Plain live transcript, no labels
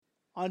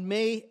On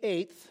May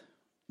 8th,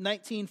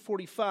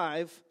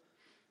 1945,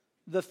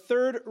 the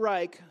Third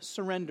Reich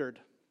surrendered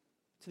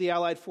to the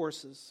Allied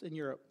forces in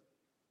Europe.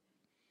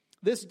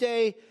 This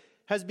day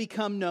has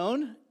become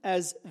known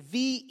as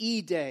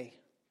VE Day,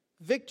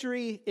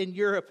 Victory in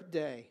Europe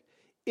Day.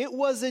 It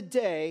was a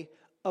day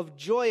of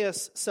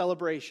joyous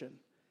celebration.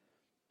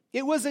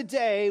 It was a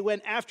day when,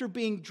 after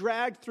being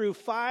dragged through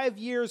 5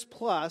 years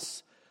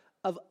plus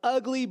of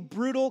ugly,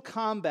 brutal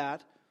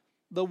combat,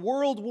 the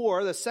World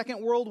War, the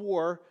Second World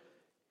War,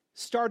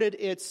 started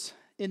its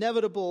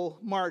inevitable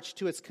march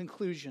to its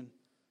conclusion.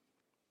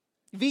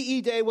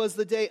 VE Day was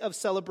the day of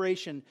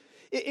celebration.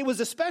 It was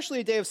especially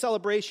a day of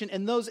celebration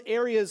in those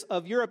areas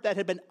of Europe that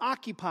had been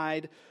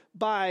occupied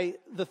by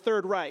the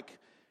Third Reich.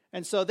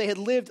 And so they had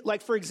lived,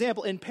 like for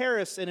example, in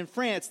Paris and in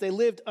France, they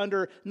lived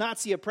under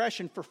Nazi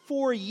oppression for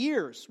 4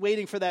 years,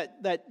 waiting for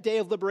that day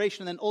of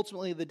liberation and then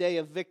ultimately the day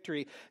of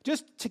victory.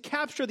 Just to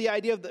capture the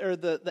idea of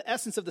the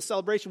essence of the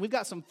celebration, we've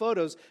got some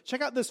photos.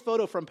 Check out this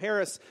photo from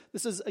Paris.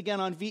 This is, again,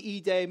 on VE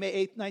Day, May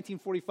 8th,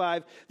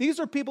 1945. These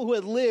are people who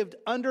had lived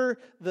under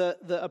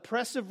the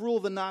oppressive rule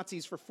of the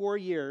Nazis for 4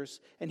 years.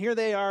 And here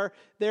they are,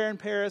 there in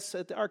Paris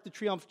at the Arc de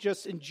Triomphe,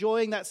 just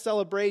enjoying that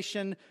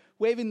celebration,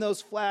 waving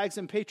those flags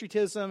and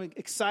patriotism,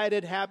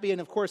 excited, happy, and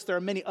of course there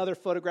are many other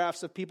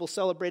photographs of people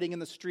celebrating in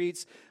the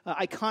streets,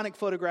 iconic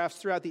photographs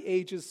throughout the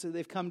ages so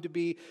they've come to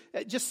be,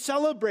 just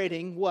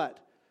celebrating what?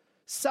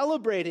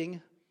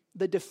 Celebrating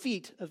the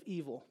defeat of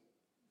evil.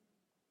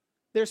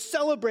 They're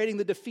celebrating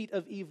the defeat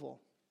of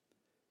evil.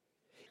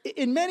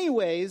 In many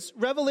ways,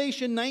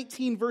 Revelation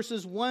 19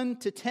 verses 1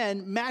 to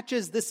 10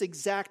 matches this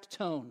exact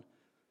tone.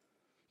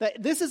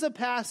 That this is a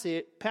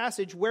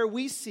passage where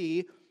we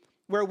see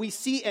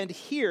and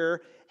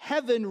hear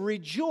heaven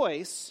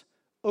rejoice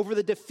over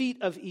the defeat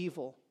of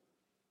evil.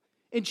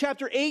 In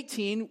chapter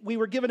 18, we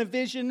were given a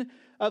vision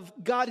of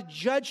God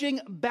judging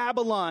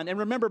Babylon. And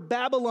remember,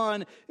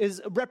 Babylon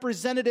is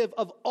representative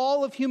of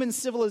all of human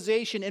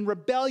civilization in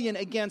rebellion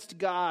against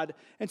God.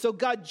 And so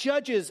God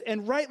judges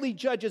and rightly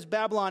judges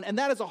Babylon. And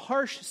that is a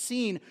harsh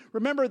scene.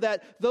 Remember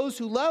that those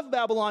who love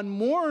Babylon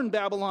mourn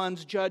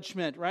Babylon's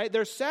judgment, right?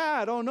 They're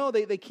sad. Oh no,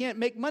 they can't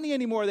make money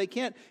anymore. They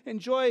can't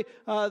enjoy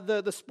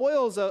the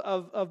spoils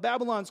of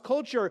Babylon's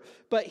culture.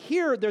 But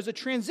here, there's a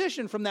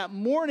transition from that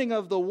mourning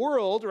of the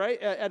world,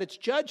 right, at its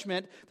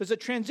judgment. There's a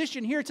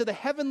transition here to the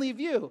heavenly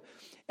view.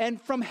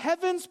 And from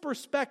heaven's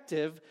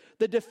perspective,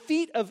 the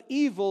defeat of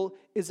evil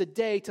is a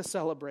day to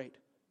celebrate.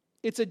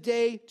 It's a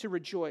day to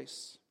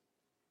rejoice.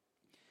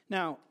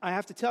 Now, I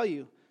have to tell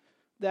you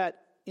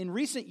that in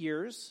recent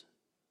years,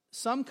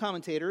 some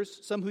commentators,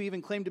 some who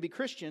even claim to be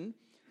Christian,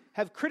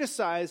 have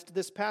criticized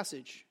this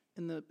passage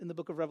in the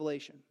book of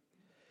Revelation.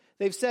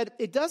 They've said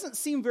it doesn't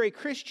seem very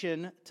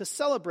Christian to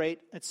celebrate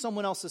at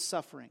someone else's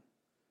suffering.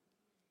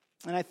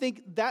 And I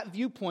think that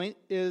viewpoint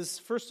is,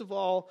 first of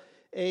all,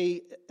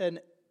 a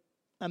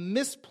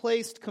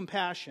misplaced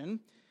compassion,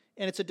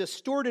 and it's a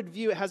distorted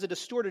view. It has a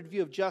distorted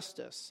view of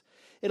justice.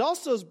 It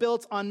also is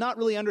built on not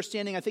really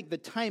understanding, I think, the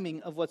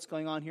timing of what's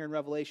going on here in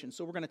Revelation.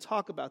 So we're going to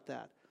talk about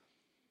that.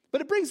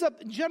 But it brings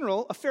up, in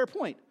general, a fair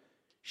point.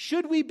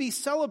 Should we be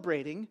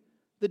celebrating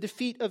the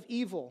defeat of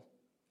evil?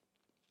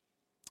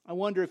 I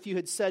wonder if you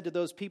had said to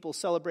those people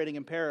celebrating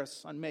in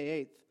Paris on May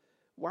 8th,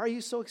 why are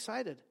you so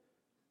excited?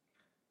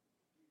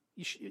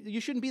 You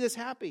shouldn't be this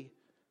happy.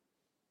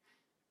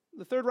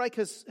 The Third Reich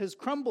has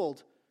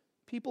crumbled.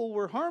 People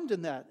were harmed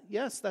in that.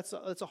 Yes, that's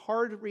a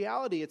hard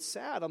reality. It's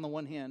sad on the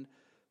one hand.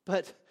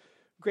 But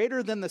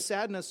greater than the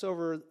sadness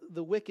over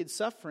the wicked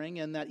suffering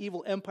and that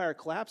evil empire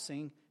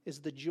collapsing is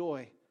the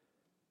joy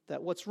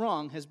that what's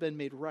wrong has been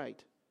made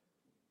right,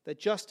 that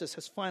justice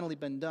has finally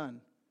been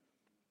done.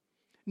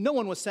 No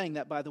one was saying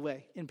that, by the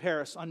way, in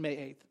Paris on May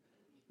 8th.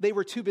 They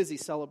were too busy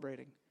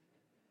celebrating.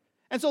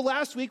 And so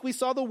last week we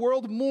saw the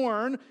world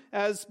mourn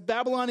as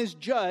Babylon is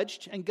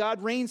judged and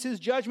God rains his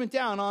judgment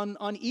down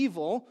on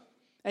evil.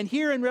 And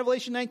here in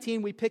Revelation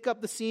 19 we pick up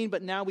the scene,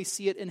 but now we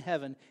see it in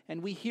heaven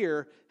and we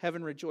hear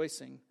heaven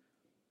rejoicing.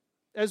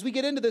 As we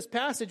get into this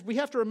passage, we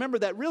have to remember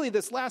that really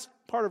this last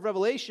part of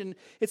Revelation,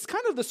 it's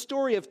kind of the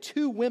story of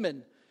two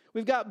women.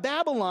 We've got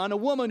Babylon, a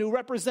woman who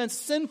represents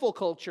sinful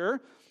culture,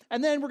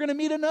 and then we're going to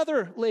meet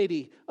another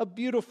lady, a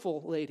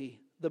beautiful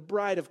lady, the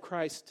bride of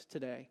Christ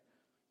today.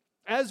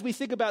 As we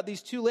think about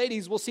these two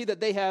ladies, we'll see that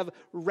they have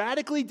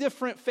radically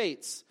different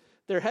fates.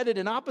 They're headed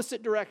in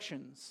opposite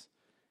directions.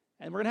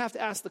 And we're going to have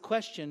to ask the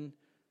question,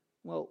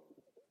 well,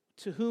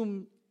 to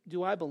whom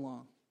do I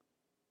belong?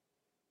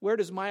 Where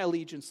does my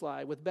allegiance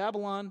lie? With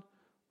Babylon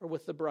or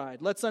with the bride?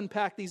 Let's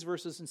unpack these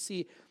verses and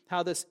see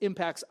how this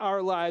impacts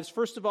our lives.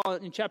 First of all,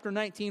 in chapter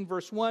 19,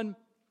 verse 1,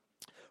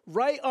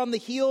 right on the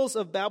heels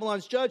of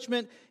Babylon's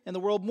judgment and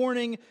the world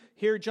mourning,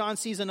 here John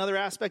sees another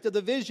aspect of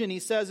the vision. He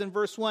says in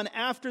verse 1,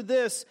 after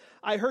this,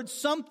 I heard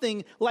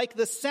something like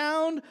the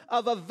sound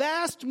of a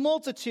vast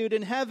multitude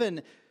in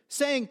heaven,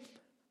 saying,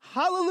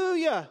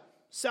 hallelujah,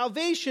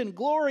 salvation,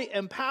 glory,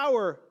 and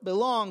power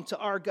belong to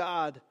our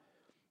God.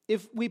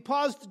 If we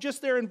paused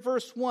just there in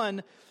verse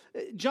 1,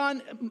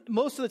 John,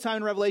 most of the time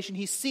in Revelation,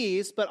 he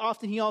sees, but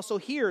often he also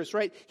hears,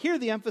 right? Here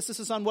the emphasis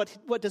is on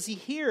what does he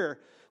hear?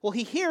 Well,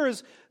 he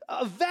hears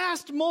a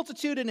vast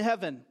multitude in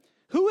heaven.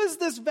 Who is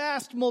this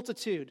vast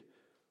multitude?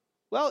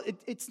 Well,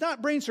 it's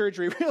not brain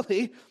surgery,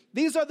 really.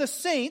 These are the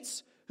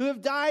saints who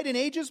have died in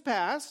ages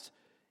past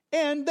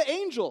and the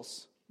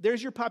angels.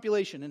 There's your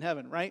population in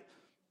heaven, right?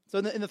 So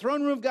in the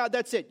throne room of God,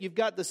 that's it. You've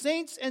got the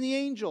saints and the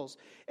angels.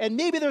 And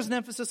maybe there's an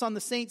emphasis on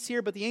the saints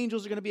here, but the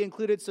angels are going to be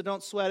included, so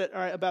don't sweat it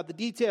about the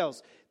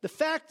details. The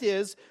fact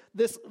is,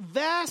 this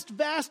vast,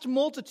 vast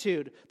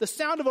multitude, the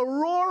sound of a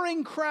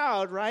roaring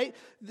crowd, right,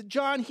 that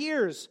John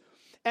hears.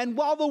 And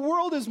while the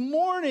world is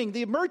mourning,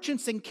 the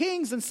merchants and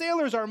kings and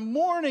sailors are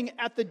mourning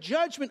at the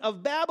judgment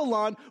of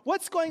Babylon,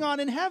 what's going on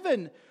in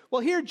heaven?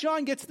 Well, here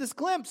John gets this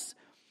glimpse.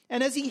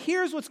 And as he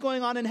hears what's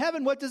going on in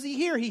heaven, what does he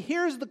hear? He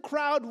hears the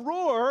crowd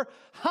roar,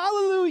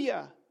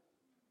 hallelujah.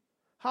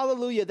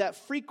 Hallelujah, that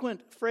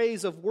frequent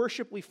phrase of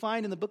worship we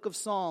find in the book of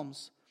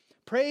Psalms.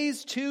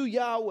 Praise to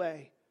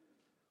Yahweh.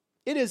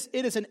 It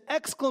is an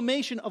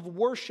exclamation of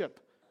worship.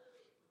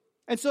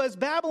 And so as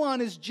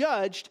Babylon is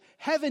judged,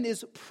 heaven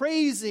is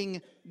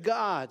praising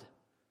God.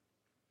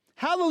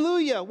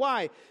 Hallelujah.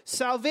 Why?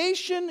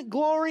 Salvation,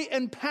 glory,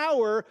 and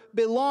power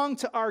belong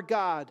to our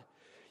God.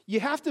 You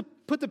have to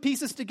put the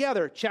pieces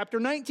together. Chapter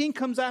 19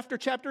 comes after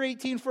chapter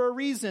 18 for a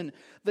reason.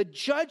 The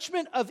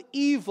judgment of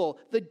evil,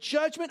 the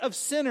judgment of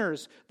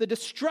sinners, the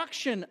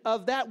destruction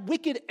of that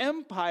wicked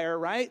empire,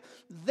 right?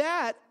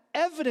 That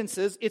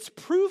evidences, it's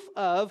proof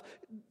of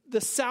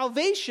the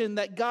salvation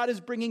that God is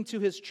bringing to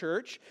his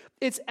church.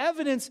 It's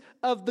evidence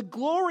of the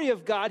glory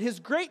of God, his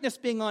greatness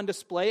being on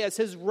display as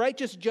his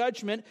righteous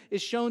judgment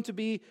is shown to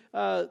be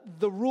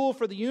the rule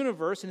for the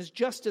universe and his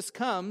justice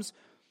comes.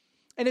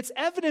 And it's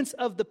evidence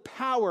of the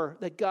power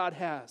that God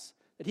has,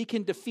 that he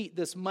can defeat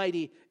this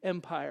mighty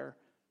empire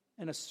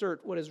and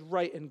assert what is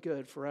right and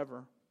good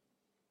forever.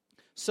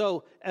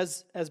 So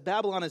as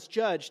Babylon is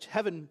judged,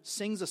 heaven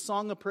sings a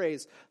song of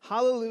praise.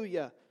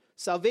 Hallelujah.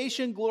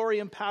 Salvation, glory,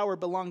 and power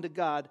belong to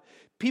God.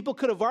 People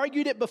could have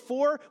argued it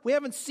before. We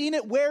haven't seen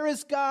it. Where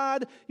is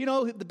God? You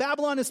know, the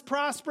Babylon is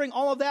prospering,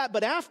 all of that.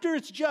 But after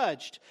it's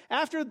judged,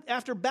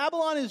 after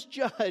Babylon is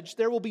judged,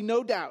 there will be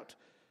no doubt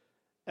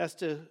as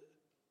to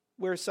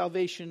where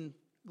salvation,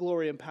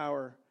 glory, and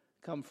power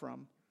come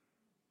from.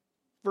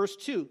 Verse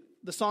 2,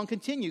 the song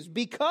continues.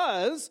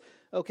 Because,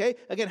 okay,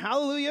 again,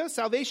 hallelujah,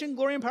 salvation,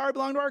 glory, and power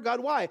belong to our God.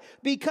 Why?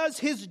 Because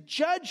his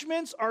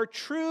judgments are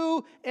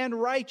true and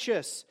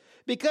righteous.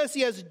 Because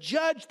he has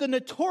judged the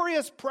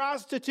notorious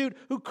prostitute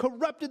who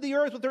corrupted the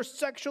earth with her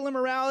sexual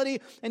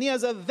immorality, and he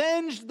has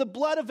avenged the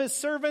blood of his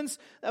servants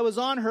that was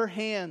on her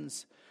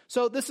hands.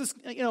 So this is,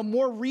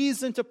 more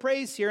reason to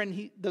praise here,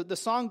 and the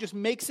song just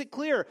makes it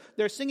clear.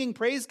 They're singing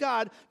praise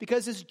God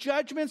because his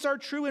judgments are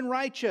true and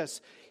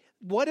righteous.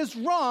 What is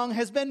wrong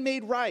has been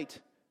made right.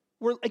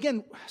 We're,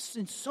 again,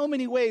 in so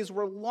many ways,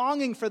 we're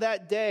longing for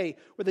that day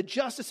where the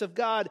justice of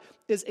God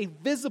is a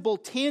visible,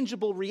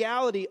 tangible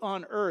reality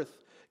on earth.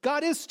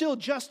 God is still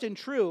just and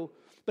true,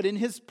 but in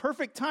his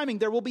perfect timing,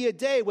 there will be a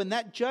day when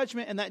that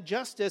judgment and that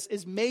justice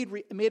is made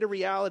a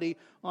reality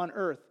on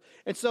earth.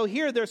 And so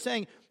here they're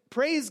saying,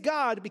 praise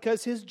God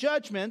because his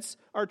judgments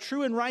are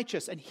true and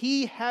righteous, and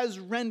he has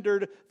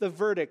rendered the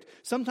verdict.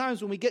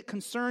 Sometimes when we get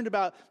concerned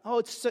about,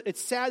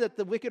 it's sad that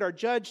the wicked are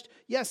judged.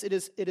 Yes, it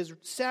is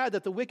sad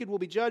that the wicked will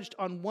be judged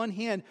on one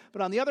hand,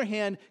 but on the other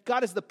hand,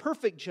 God is the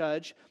perfect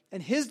judge,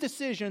 and his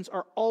decisions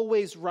are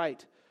always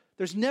right.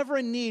 There's never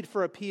a need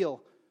for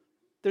appeal.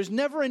 There's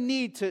never a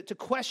need to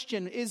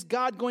question, is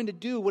God going to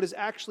do what is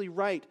actually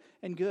right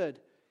and good?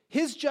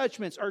 His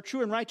judgments are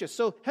true and righteous.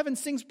 So heaven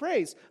sings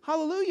praise.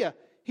 Hallelujah.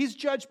 He's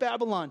judged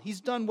Babylon.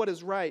 He's done what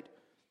is right.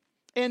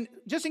 And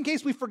just in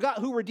case we forgot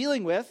who we're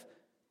dealing with,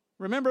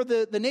 remember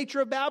the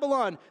nature of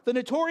Babylon, the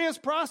notorious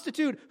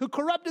prostitute who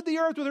corrupted the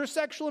earth with her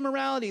sexual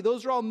immorality.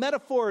 Those are all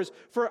metaphors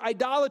for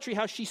idolatry,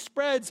 how she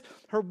spreads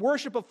her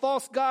worship of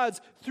false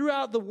gods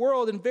throughout the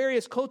world in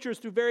various cultures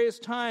through various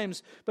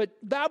times. But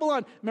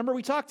Babylon, remember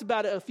we talked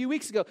about it a few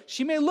weeks ago,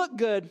 she may look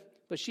good,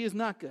 but she is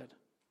not good.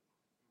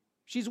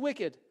 She's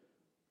wicked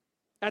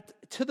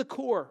to the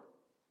core.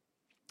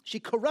 She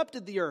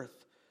corrupted the earth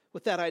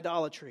with that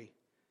idolatry.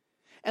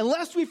 And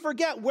lest we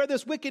forget where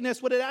this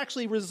wickedness, what it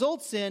actually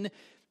results in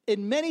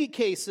many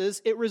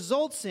cases, it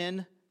results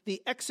in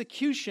the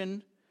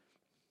execution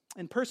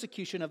and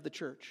persecution of the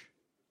church.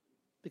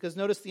 Because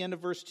notice the end of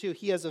verse 2,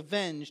 he has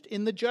avenged,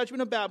 in the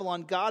judgment of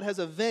Babylon, God has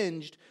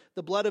avenged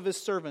the blood of his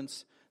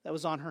servants that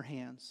was on her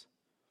hands.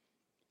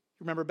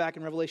 Remember back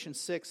in Revelation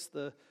 6,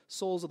 the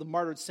souls of the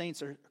martyred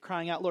saints are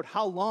crying out, Lord,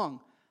 how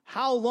long?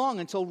 How long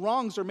until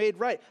wrongs are made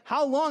right?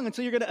 How long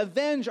until you're going to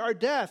avenge our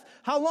death?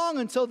 How long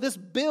until this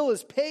bill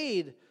is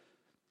paid?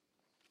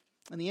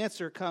 And the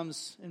answer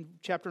comes in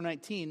chapter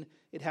 19,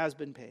 it has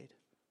been paid.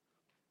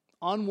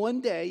 On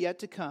one day yet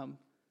to come,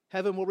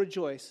 heaven will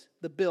rejoice,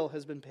 the bill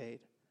has been paid.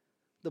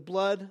 The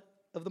blood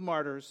of the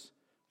martyrs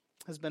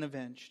has been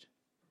avenged.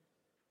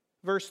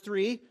 Verse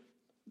 3,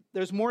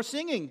 there's more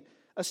singing.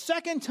 A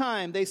second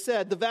time they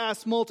said, the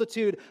vast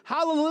multitude,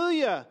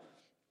 hallelujah.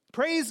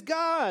 Praise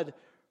God.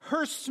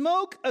 Her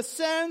smoke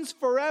ascends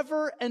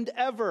forever and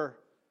ever.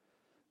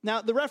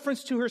 Now, the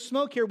reference to her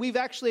smoke here, we've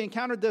actually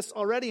encountered this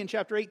already in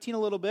chapter 18 a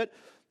little bit,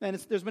 and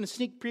there's been a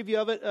sneak preview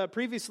of it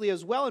previously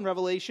as well in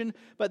Revelation,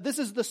 but this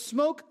is the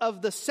smoke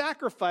of the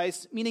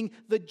sacrifice, meaning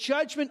the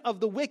judgment of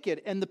the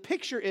wicked. And the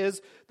picture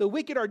is the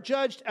wicked are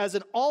judged as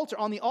an altar,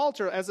 on the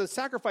altar, as a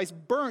sacrifice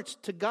burnt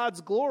to God's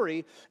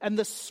glory, and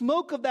the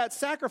smoke of that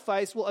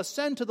sacrifice will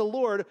ascend to the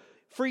Lord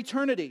for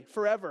eternity,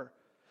 forever.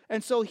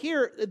 And so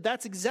here,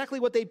 that's exactly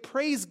what they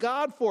praise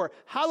God for.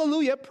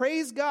 Hallelujah,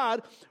 praise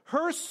God.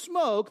 Her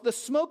smoke, the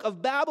smoke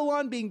of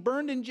Babylon being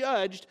burned and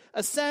judged,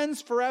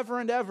 ascends forever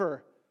and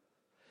ever.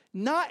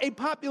 Not a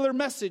popular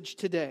message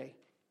today,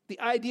 the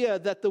idea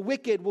that the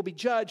wicked will be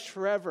judged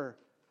forever.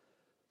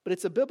 But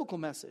it's a biblical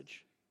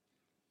message.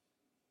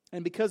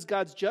 And because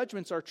God's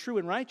judgments are true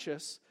and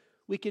righteous,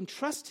 we can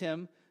trust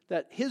him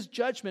that his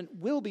judgment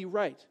will be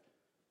right.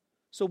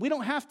 So we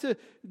don't have to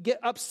get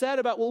upset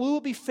about, well, will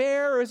it be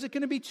fair, or is it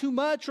going to be too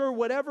much, or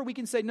whatever. We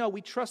can say, no,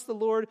 we trust the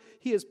Lord.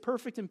 He is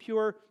perfect and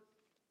pure,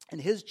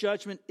 and his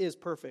judgment is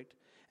perfect.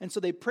 And so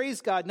they praise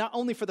God not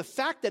only for the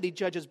fact that he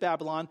judges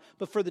Babylon,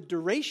 but for the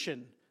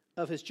duration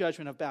of his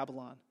judgment of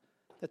Babylon,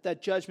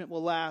 that judgment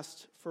will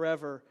last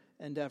forever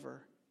and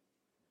ever.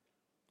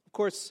 Of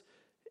course,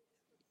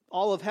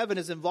 all of heaven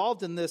is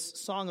involved in this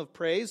song of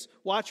praise.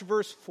 Watch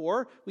verse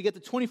 4. We get the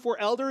 24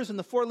 elders and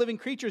the 4 living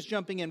creatures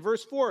jumping in.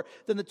 Verse 4,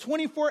 then the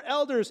 24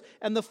 elders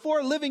and the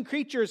 4 living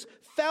creatures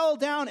fell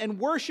down and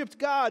worshiped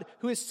God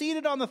who is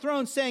seated on the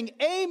throne, saying,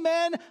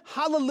 Amen,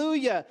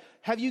 hallelujah.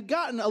 Have you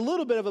gotten a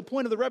little bit of a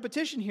point of the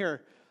repetition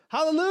here?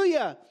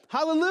 Hallelujah,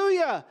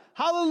 hallelujah,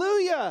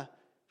 hallelujah.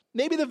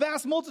 Maybe the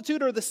vast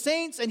multitude are the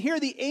saints, and here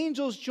the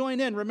angels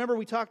join in. Remember,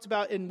 we talked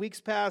about in weeks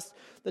past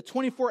the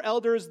 24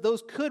 elders.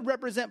 Those could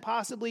represent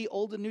possibly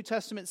Old and New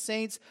Testament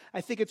saints.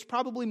 I think it's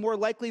probably more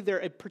likely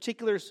they're a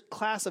particular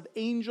class of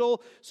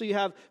angel. So you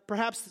have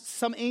perhaps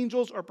some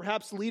angels or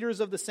perhaps leaders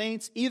of the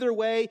saints. Either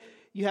way,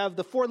 you have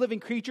the 4 living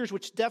creatures,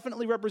 which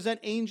definitely represent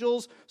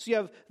angels. So you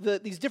have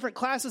these different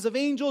classes of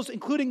angels,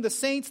 including the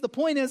saints. The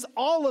point is,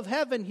 all of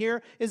heaven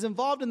here is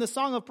involved in the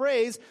song of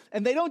praise,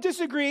 and they don't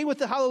disagree with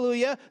the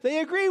hallelujah. They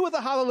agree with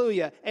the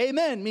hallelujah.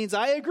 Amen means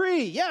I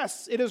agree.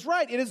 Yes, it is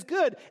right. It is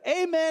good.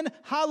 Amen,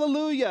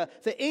 hallelujah.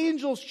 The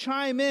angels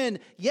chime in.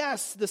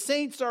 Yes, the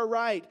saints are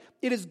right.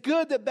 It is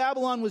good that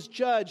Babylon was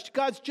judged.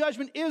 God's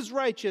judgment is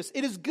righteous.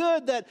 It is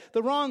good that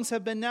the wrongs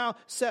have been now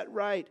set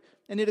right.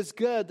 And it is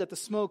good that the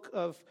smoke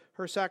of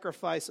her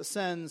sacrifice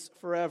ascends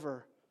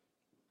forever.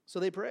 So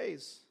they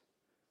praise.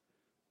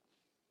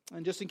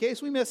 And just in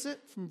case we miss it,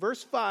 from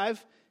verse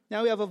 5,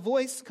 now we have a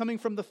voice coming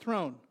from the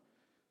throne.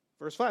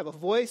 Verse 5, a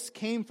voice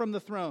came from the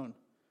throne.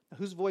 Now,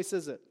 whose voice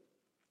is it?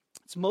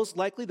 It's most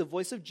likely the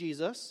voice of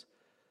Jesus.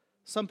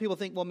 Some people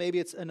think, well, maybe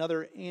it's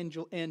another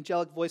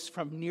angelic voice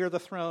from near the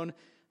throne.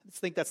 I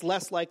think that's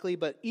less likely,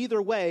 but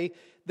either way,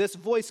 this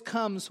voice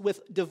comes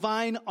with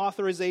divine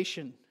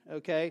authorization,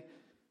 okay?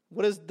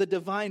 What does the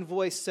divine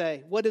voice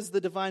say? What has the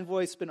divine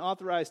voice been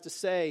authorized to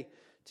say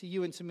to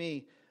you and to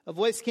me? A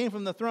voice came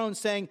from the throne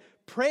saying,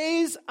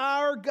 praise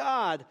our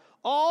God,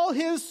 all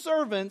his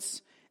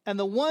servants, and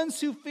the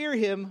ones who fear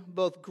him,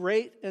 both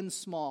great and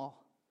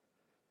small.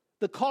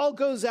 The call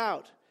goes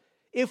out.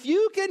 If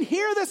you can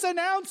hear this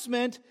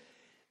announcement,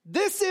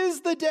 this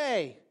is the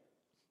day.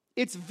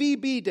 It's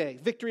VB Day,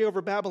 Victory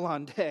Over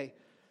Babylon Day.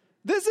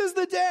 This is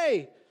the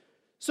day.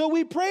 So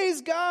we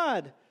praise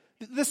God.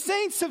 The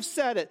saints have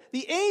said it.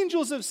 The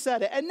angels have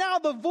said it. And now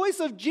the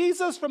voice of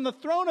Jesus from the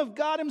throne of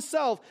God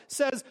himself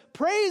says,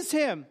 praise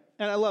him.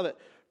 And I love it.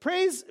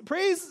 Praise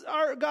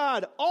our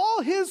God,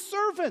 all his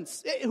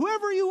servants,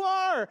 whoever you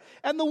are,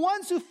 and the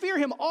ones who fear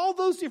him, all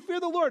those who fear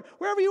the Lord,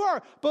 wherever you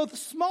are, both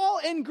small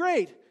and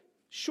great,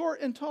 short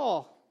and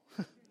tall.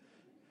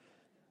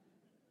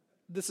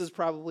 This is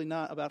probably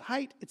not about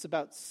height. It's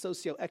about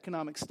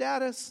socioeconomic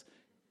status,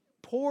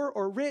 poor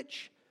or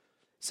rich,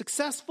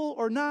 successful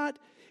or not.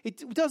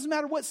 It doesn't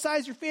matter what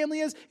size your family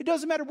is. It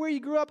doesn't matter where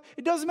you grew up.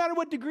 It doesn't matter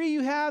what degree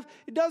you have.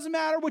 It doesn't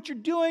matter what you're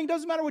doing. It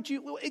doesn't matter what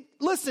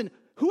listen,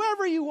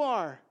 whoever you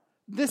are,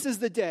 this is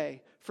the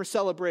day for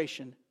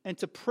celebration and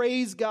to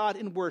praise God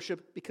in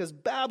worship because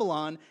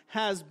Babylon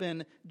has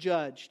been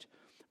judged.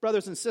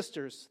 Brothers and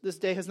sisters, this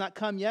day has not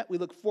come yet. We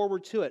look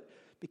forward to it.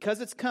 Because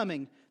it's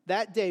coming,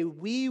 that day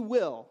we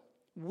will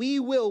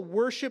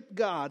worship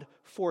God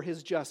for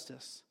his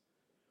justice.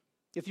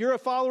 If you're a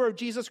follower of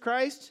Jesus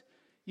Christ,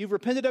 you've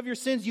repented of your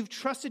sins, you've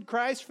trusted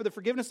Christ for the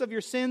forgiveness of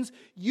your sins,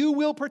 you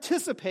will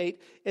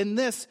participate in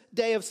this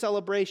day of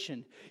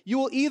celebration. You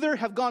will either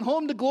have gone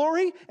home to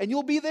glory and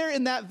you'll be there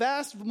in that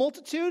vast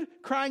multitude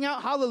crying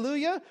out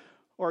hallelujah,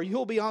 or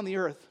you'll be on the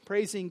earth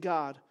praising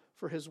God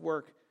for his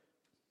work.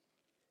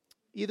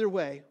 Either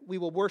way, we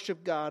will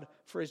worship God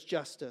for his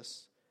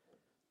justice.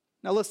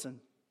 Now listen,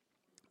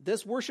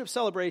 this worship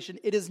celebration,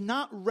 it is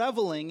not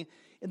reveling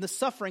in the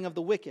suffering of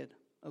the wicked,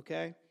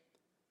 okay?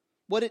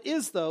 What it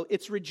is, though,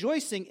 it's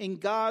rejoicing in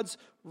God's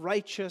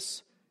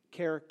righteous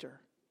character.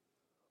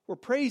 We're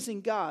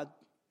praising God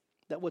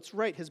that what's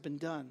right has been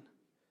done.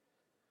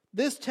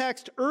 This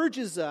text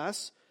urges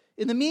us,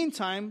 in the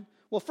meantime,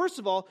 well, first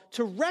of all,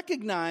 to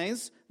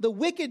recognize the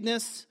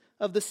wickedness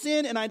of the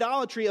sin and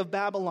idolatry of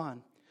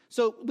Babylon.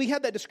 So we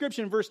had that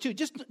description in verse 2,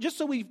 just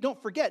so we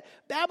don't forget.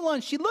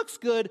 Babylon, she looks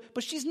good,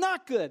 but she's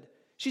not good.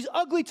 She's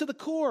ugly to the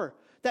core.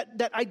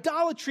 That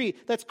idolatry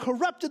that's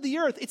corrupted the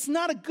earth, it's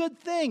not a good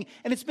thing.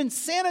 And it's been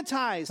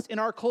sanitized in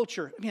our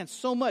culture. Man,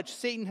 so much.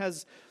 Satan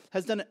has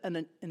done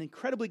an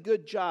incredibly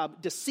good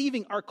job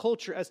deceiving our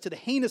culture as to the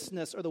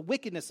heinousness or the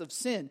wickedness of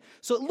sin.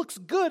 So it looks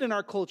good in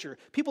our culture.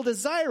 People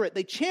desire it.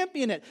 They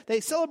champion it.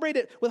 They celebrate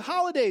it with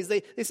holidays.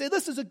 They say,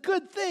 this is a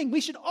good thing. We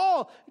should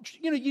all,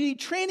 you need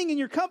training in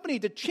your company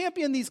to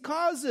champion these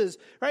causes,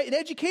 right? In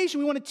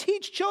education, we want to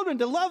teach children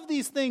to love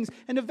these things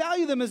and to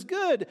value them as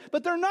good.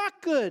 But they're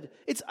not good.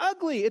 It's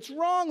ugly. It's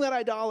wrong, that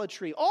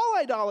idolatry. All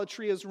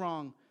idolatry is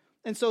wrong.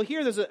 And so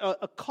here there's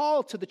a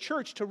call to the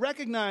church to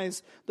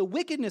recognize the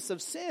wickedness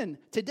of sin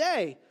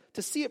today,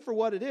 to see it for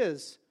what it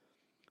is.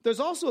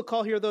 There's also a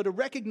call here, though, to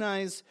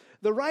recognize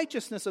the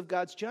righteousness of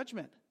God's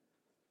judgment,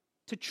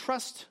 to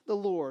trust the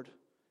Lord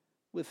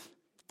with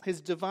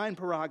his divine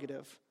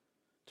prerogative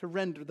to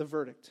render the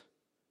verdict.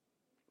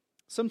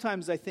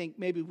 Sometimes I think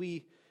maybe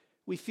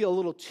we feel a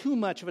little too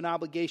much of an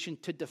obligation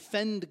to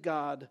defend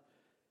God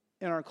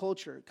in our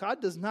culture.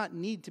 God does not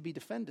need to be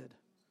defended.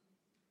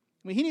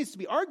 I mean, he needs to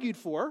be argued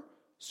for.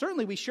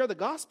 Certainly, we share the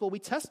gospel. We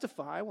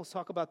testify. We'll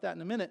talk about that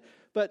in a minute.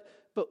 But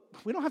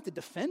we don't have to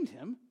defend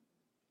him.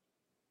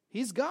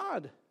 He's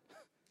God.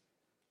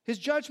 His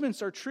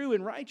judgments are true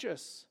and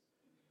righteous.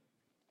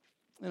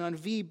 And on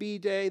VB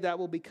Day, that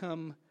will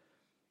become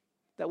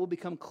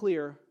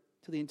clear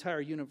to the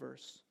entire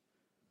universe.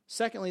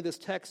 Secondly, this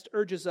text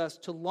urges us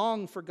to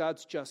long for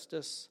God's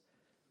justice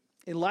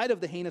in light of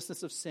the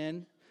heinousness of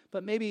sin,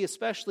 but maybe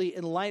especially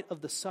in light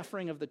of the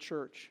suffering of the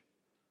church.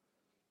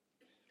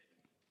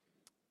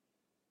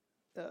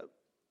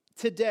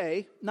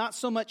 Today, not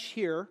so much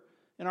here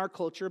in our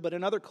culture, but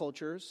in other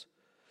cultures,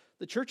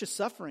 the church is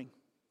suffering,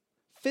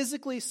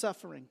 physically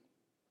suffering.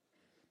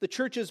 The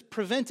church is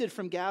prevented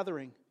from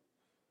gathering.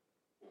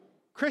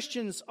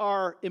 Christians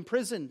are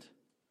imprisoned.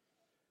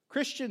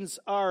 Christians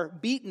are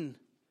beaten.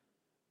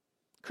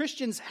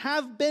 Christians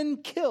have been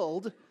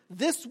killed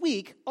this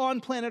week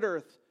on planet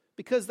Earth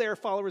because they are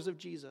followers of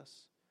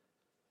Jesus.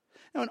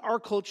 Now, in our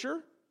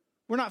culture,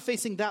 we're not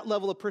facing that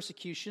level of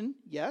persecution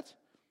yet.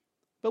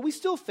 But we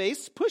still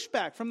face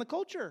pushback from the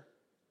culture.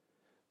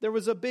 There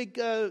was a big,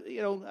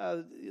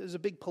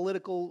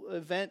 political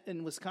event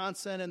in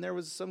Wisconsin, and there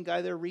was some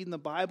guy there reading the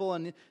Bible,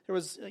 and there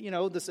was,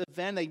 this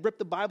event. They ripped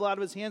the Bible out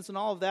of his hands and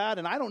all of that,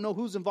 and I don't know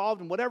who's involved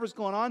in whatever's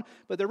going on,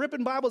 but they're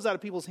ripping Bibles out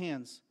of people's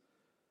hands.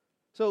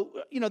 So,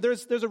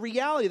 there's a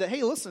reality that,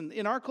 hey, listen,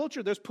 in our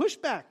culture, there's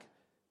pushback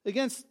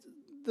against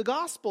the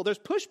gospel. There's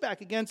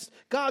pushback against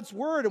God's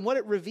word and what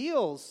it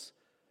reveals.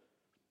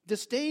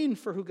 Disdain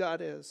for who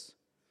God is.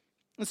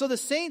 And so the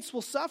saints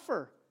will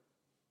suffer.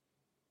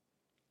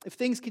 If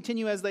things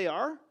continue as they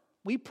are,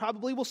 we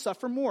probably will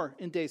suffer more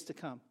in days to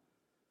come.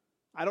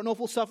 I don't know if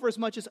we'll suffer as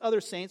much as other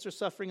saints are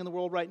suffering in the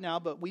world right now,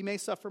 but we may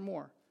suffer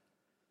more.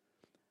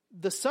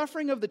 The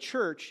suffering of the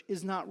church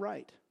is not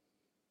right.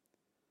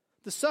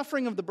 The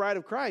suffering of the bride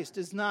of Christ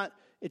it's not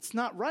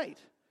right.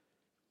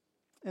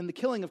 And the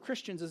killing of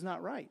Christians is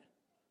not right.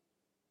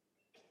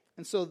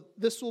 And so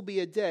this will be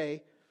a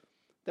day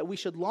that we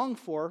should long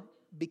for,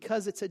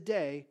 because it's a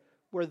day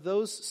where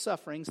those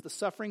sufferings, the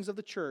sufferings of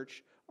the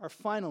church, are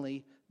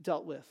finally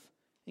dealt with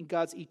in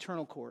God's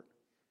eternal court.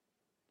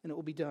 And it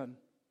will be done.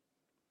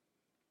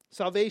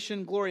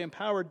 Salvation, glory, and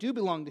power do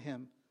belong to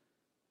him.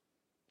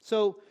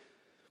 So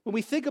when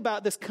we think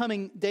about this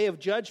coming day of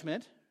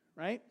judgment,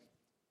 right,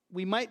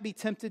 we might be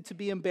tempted to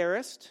be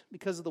embarrassed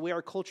because of the way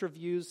our culture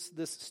views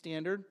this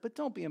standard, but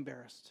don't be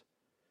embarrassed.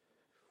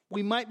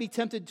 We might be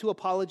tempted to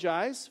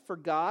apologize for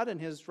God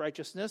and his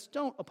righteousness.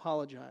 Don't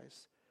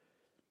apologize.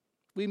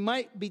 We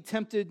might be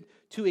tempted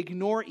to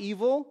ignore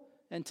evil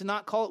and to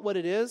not call it what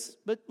it is,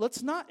 but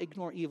let's not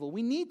ignore evil.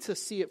 We need to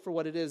see it for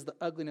what it is, the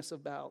ugliness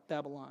of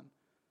Babylon.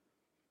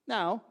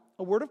 Now,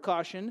 a word of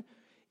caution,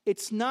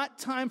 it's not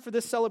time for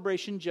this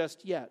celebration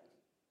just yet.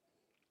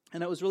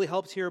 And it was really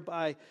helped here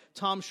by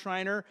Tom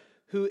Schreiner,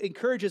 who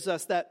encourages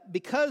us that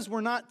because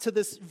we're not to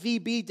this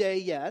VB Day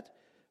yet,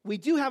 we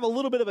do have a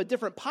little bit of a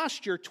different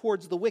posture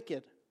towards the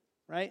wicked.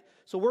 Right?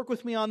 So work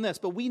with me on this.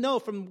 But we know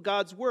from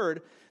God's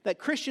word that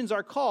Christians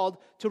are called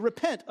to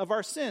repent of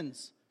our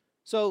sins.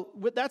 So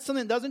that's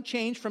something that doesn't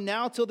change from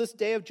now till this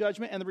day of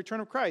judgment and the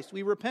return of Christ.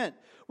 We repent.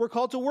 We're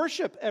called to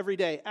worship every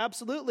day.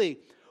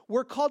 Absolutely.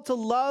 We're called to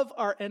love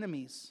our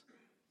enemies.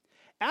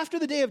 After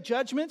the day of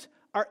judgment,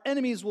 our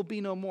enemies will be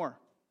no more.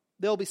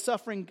 They'll be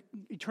suffering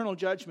eternal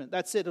judgment.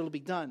 That's it. It'll be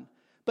done.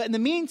 But in the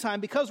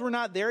meantime, because we're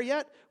not there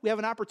yet, we have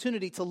an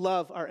opportunity to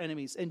love our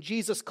enemies. And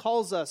Jesus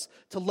calls us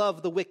to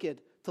love the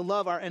wicked, to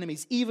love our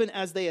enemies, even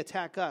as they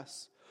attack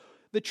us.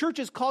 The church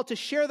is called to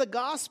share the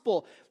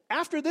gospel.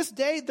 After this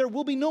day, there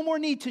will be no more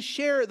need to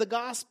share the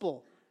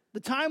gospel. The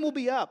time will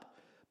be up.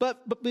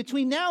 But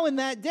between now and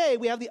that day,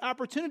 we have the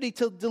opportunity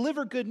to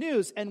deliver good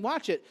news. And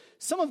watch it,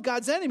 some of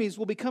God's enemies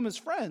will become his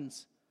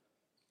friends.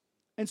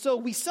 And so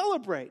we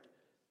celebrate.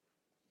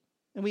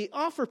 And we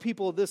offer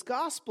people this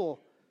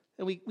gospel.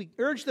 And we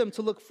urge them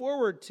to look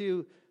forward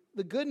to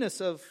the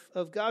goodness of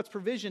God's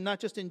provision, not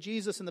just in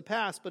Jesus in the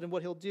past, but in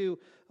what he'll do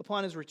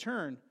upon his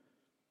return.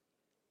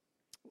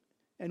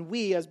 And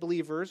we, as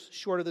believers,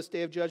 short of this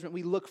day of judgment,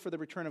 we look for the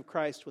return of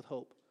Christ with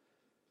hope.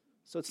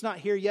 So it's not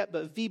here yet,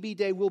 but VB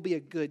Day will be a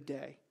good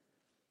day.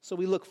 So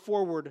we look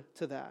forward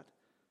to that.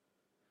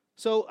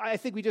 So I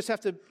think we just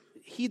have to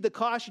heed the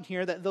caution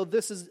here that though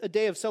this is a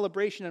day of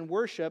celebration and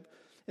worship,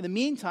 in the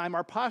meantime,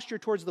 our posture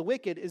towards the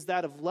wicked is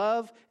that of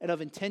love and of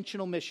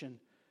intentional mission.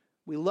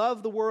 We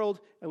love the world,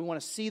 and we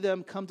want to see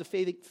them come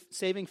to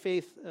saving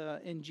faith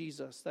in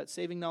Jesus, that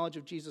saving knowledge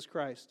of Jesus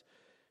Christ.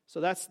 So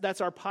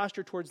that's our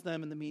posture towards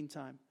them in the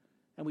meantime.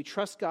 And we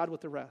trust God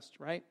with the rest,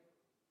 right?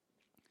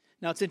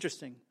 Now, it's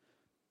interesting.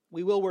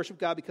 We will worship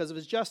God because of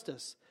his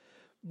justice.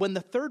 When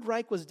the Third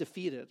Reich was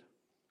defeated,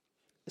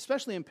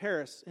 especially in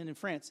Paris and in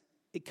France,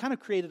 it kind of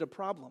created a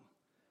problem.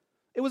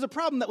 It was a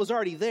problem that was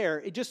already there.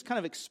 It just kind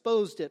of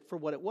exposed it for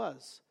what it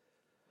was.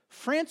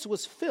 France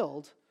was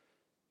filled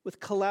with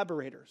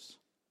collaborators.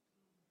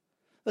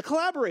 The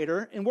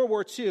collaborator in World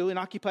War II in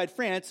occupied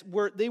France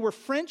were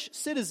French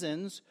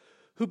citizens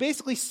who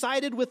basically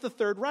sided with the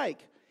Third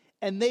Reich.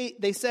 And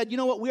they said, you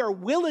know what, we are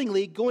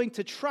willingly going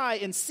to try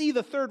and see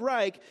the Third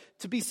Reich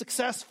to be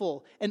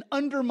successful and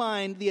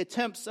undermine the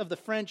attempts of the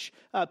French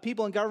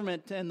people and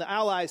government and the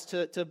Allies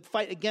to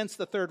fight against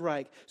the Third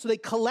Reich. So they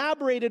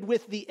collaborated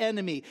with the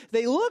enemy.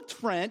 They looked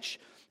French,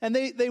 and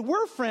they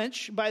were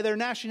French by their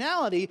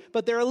nationality,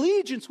 but their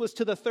allegiance was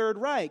to the Third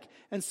Reich.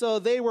 And so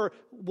they were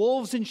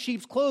wolves in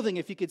sheep's clothing,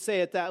 if you could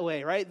say it that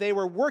way, right? They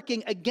were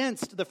working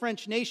against the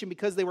French nation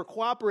because they were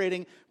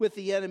cooperating with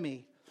the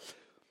enemy.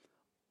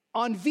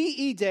 On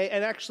VE Day,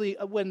 and actually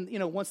when,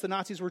 once the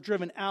Nazis were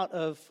driven out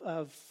of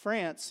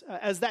France,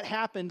 as that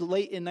happened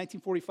late in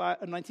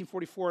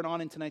 1944 and on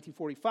into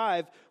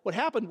 1945, what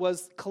happened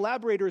was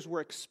collaborators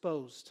were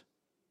exposed.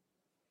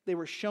 They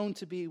were shown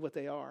to be what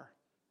they are,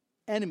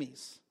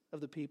 enemies of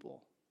the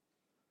people.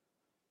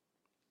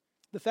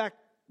 The fact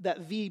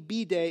that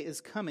VB Day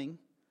is coming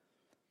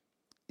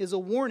is a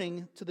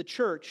warning to the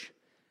church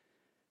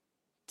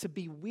to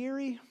be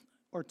weary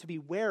or to be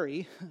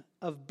wary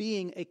of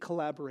being a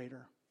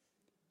collaborator.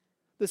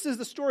 This is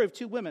the story of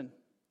two women.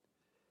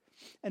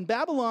 And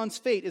Babylon's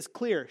fate is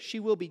clear.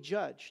 She will be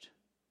judged.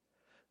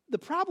 The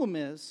problem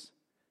is,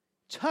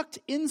 tucked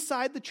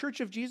inside the Church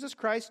of Jesus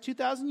Christ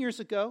 2,000 years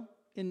ago,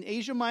 in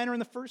Asia Minor in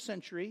the first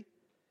century,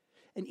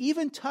 and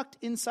even tucked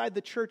inside the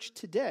church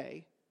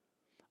today,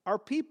 are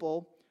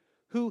people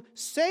who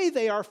say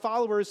they are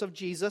followers of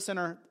Jesus and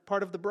are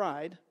part of the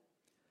bride,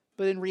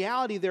 but in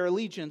reality their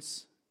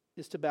allegiance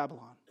is to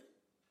Babylon.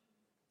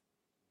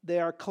 They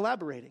are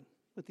collaborating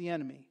with the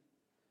enemy.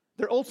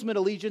 Their ultimate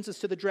allegiance is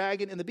to the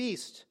dragon and the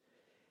beast.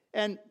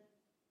 And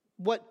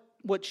what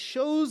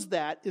shows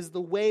that is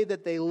the way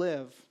that they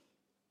live.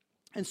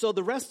 And so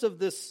the rest of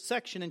this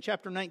section in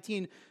chapter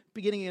 19,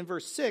 beginning in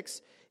verse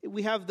 6,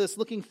 we have this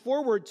looking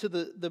forward to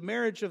the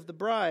marriage of the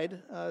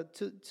bride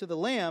to the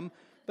Lamb.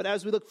 But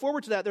as we look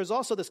forward to that, there's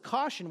also this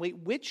caution. Wait,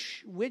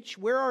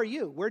 where are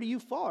you? Where do you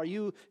fall?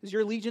 Is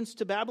your allegiance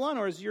to Babylon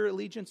or is your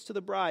allegiance to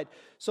the bride?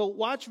 So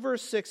watch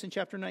verse 6 in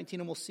chapter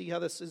 19 and we'll see how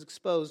this is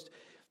exposed.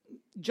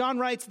 John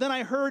writes, then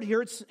I heard,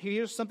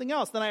 here's something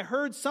else. Then I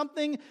heard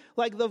something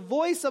like the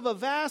voice of a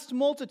vast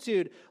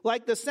multitude,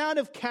 like the sound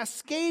of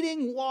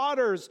cascading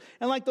waters,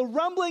 and like the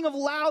rumbling of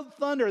loud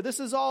thunder. This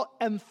is all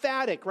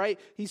emphatic, right?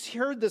 He's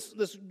heard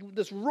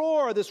this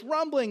roar, this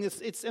rumbling,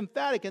 it's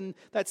emphatic. And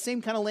that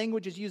same kind of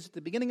language is used at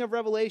the beginning of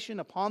Revelation,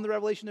 upon the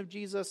revelation of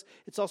Jesus.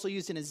 It's also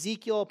used in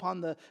Ezekiel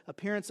upon the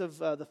appearance of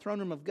the throne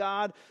room of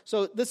God.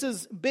 So this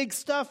is big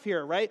stuff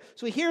here, right?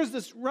 So he hears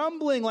this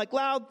rumbling like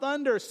loud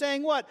thunder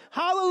saying what?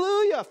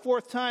 Hallelujah,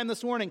 fourth time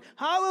this morning.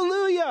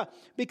 Hallelujah,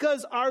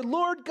 because our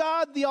Lord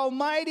God, the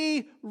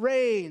Almighty,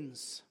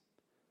 reigns.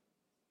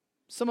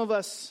 Some of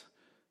us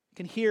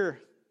can hear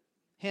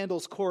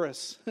Handel's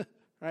chorus,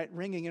 right,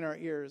 ringing in our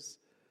ears.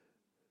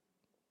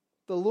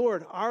 The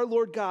Lord, our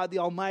Lord God, the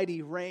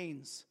Almighty,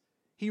 reigns.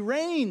 He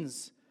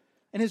reigns,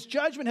 and his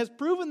judgment has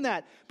proven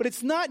that. But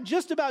it's not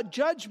just about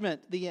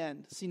judgment, the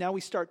end. See, now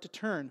we start to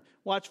turn.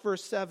 Watch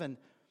verse 7.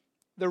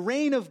 The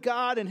reign of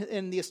God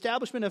and the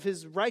establishment of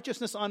his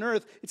righteousness on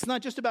earth, it's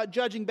not just about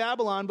judging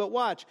Babylon, but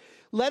watch.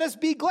 Let us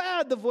be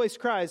glad, the voice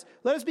cries.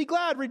 Let us be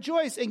glad,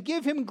 rejoice, and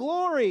give him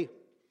glory.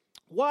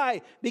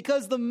 Why?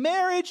 Because the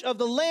marriage of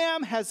the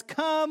Lamb has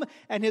come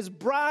and his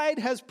bride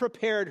has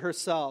prepared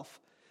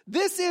herself.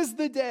 This is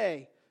the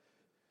day.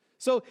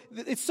 So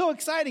it's so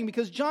exciting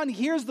because John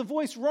hears the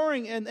voice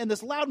roaring and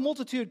this loud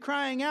multitude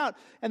crying out.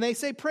 And they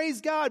say,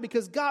 praise God,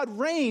 because God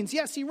reigns.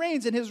 Yes, he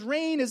reigns, and his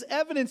reign is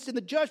evidenced in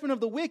the judgment of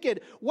the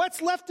wicked.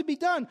 What's left to be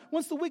done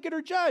once the wicked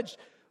are judged?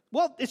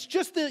 Well, it's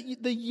just the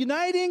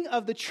uniting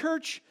of the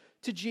church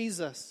to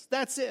Jesus.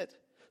 That's it.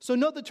 So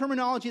note the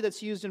terminology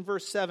that's used in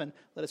verse 7.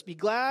 Let us be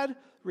glad,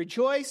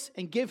 rejoice,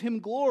 and give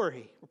him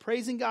glory. We're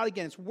praising God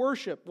again. It's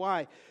worship.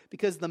 Why?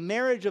 Because the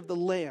marriage of the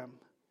Lamb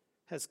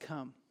has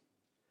come.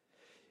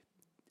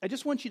 I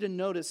just want you to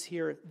notice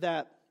here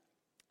that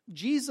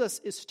Jesus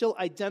is still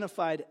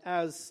identified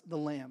as the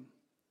Lamb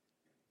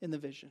in the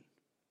vision.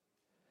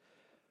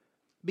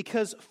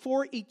 Because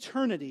for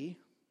eternity,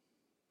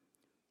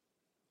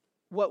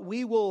 what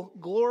we will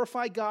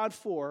glorify God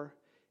for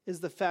is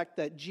the fact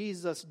that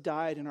Jesus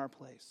died in our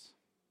place.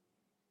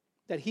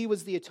 That he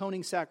was the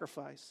atoning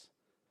sacrifice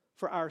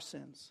for our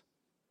sins.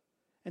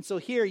 And so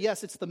here,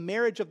 yes, it's the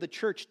marriage of the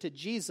church to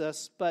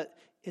Jesus, but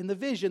in the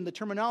vision, the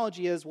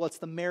terminology is, well, it's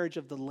the marriage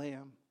of the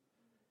Lamb.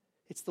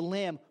 It's the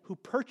Lamb who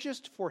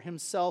purchased for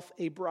himself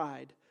a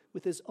bride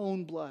with his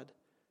own blood.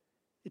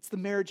 It's the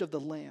marriage of the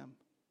Lamb.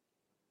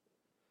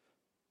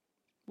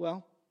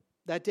 Well,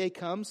 that day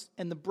comes,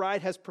 and the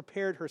bride has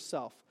prepared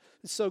herself.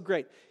 It's so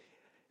great.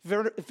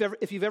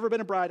 If you've ever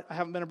been a bride, I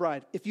haven't been a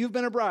bride. If you've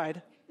been a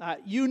bride,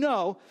 you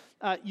know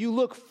you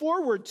look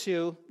forward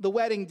to the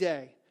wedding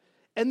day.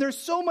 And there's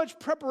so much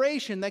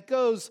preparation that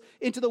goes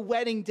into the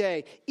wedding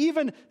day.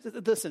 Even,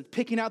 listen,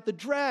 picking out the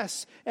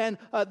dress and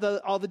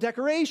all the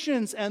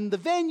decorations and the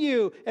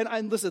venue.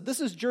 And listen,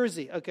 this is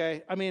Jersey,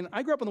 okay? I mean,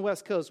 I grew up on the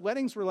West Coast.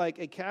 Weddings were like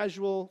a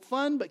casual,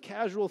 fun but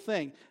casual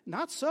thing.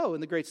 Not so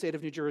in the great state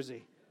of New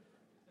Jersey.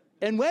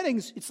 And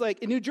weddings, it's like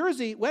in New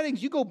Jersey,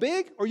 weddings, you go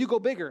big or you go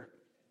bigger.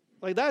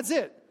 Like, that's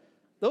it.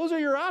 Those are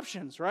your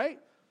options, right?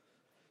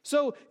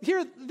 So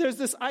here, there's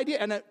this idea,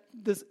 and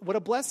what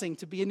a blessing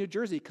to be in New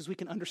Jersey, because we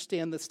can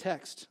understand this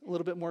text a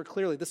little bit more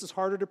clearly. This is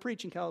harder to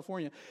preach in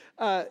California.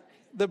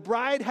 The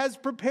bride has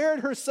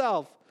prepared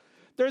herself.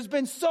 There's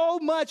been so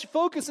much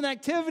focus and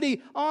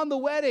activity on the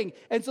wedding,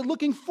 and so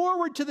looking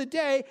forward to the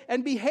day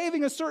and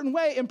behaving a certain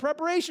way in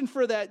preparation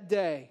for that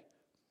day.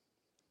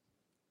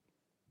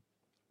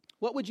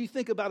 What would you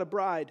think about a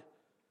bride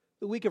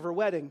the week of her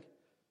wedding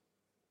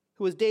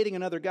who was dating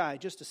another guy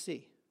just to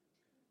see?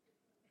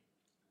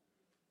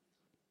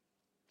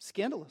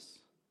 Scandalous.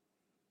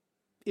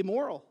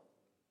 Immoral.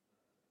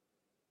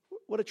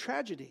 What a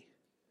tragedy.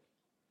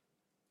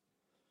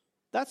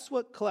 That's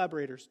what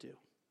collaborators do.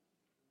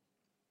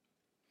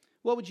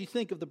 What would you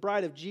think of the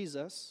bride of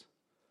Jesus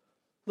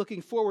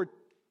looking forward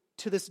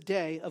to this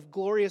day of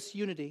glorious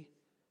unity?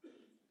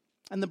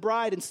 And the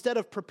bride, instead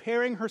of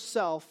preparing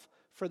herself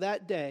for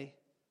that day,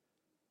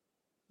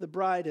 the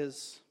bride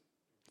is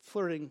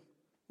flirting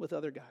with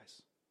other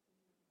guys,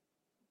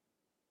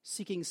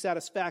 seeking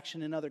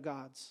satisfaction in other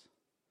gods.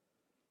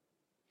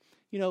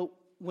 You know,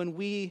 when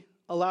we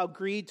allow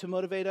greed to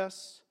motivate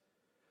us,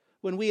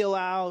 when we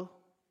allow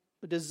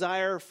a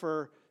desire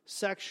for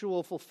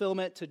sexual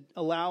fulfillment to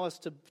allow us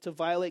to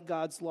violate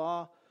God's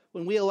law,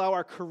 when we allow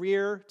our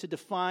career to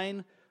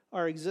define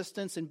our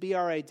existence and be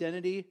our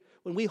identity,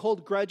 when we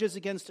hold grudges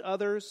against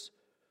others,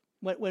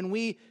 when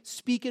we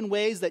speak in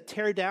ways that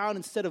tear down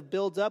instead of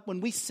build up,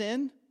 when we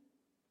sin,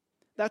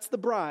 that's the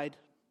bride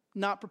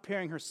not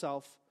preparing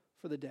herself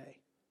for the day.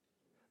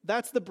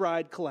 That's the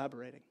bride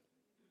collaborating.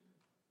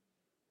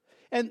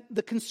 And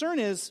the concern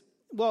is,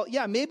 well,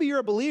 yeah, maybe you're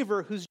a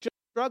believer who's just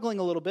struggling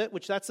a little bit,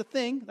 which that's a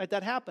thing, like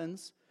that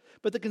happens.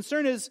 But the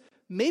concern is,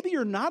 maybe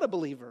you're not a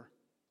believer.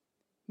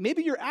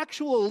 Maybe your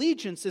actual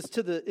allegiance is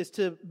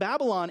to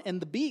Babylon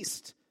and the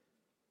beast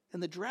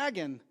and the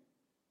dragon.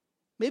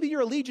 Maybe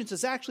your allegiance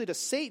is actually to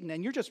Satan,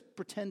 and you're just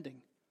pretending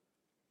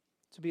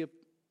to be a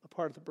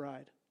part of the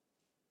bride.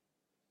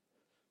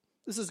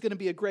 This is going to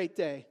be a great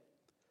day.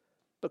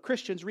 But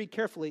Christians, read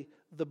carefully.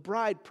 The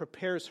bride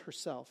prepares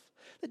herself.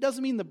 That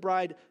doesn't mean the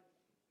bride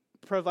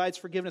provides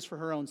forgiveness for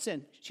her own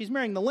sin. She's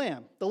marrying the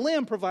Lamb. The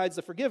Lamb provides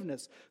the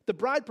forgiveness. The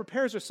bride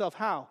prepares herself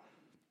how?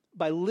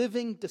 By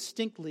living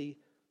distinctly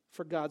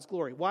for God's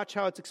glory. Watch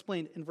how it's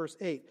explained in verse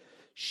 8.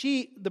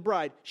 She, the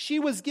bride, she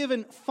was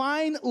given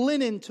fine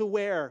linen to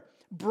wear,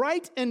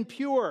 bright and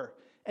pure.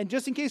 And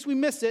just in case we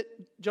miss it,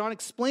 John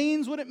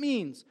explains what it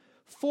means.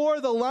 For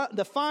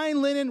the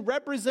fine linen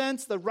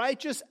represents the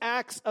righteous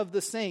acts of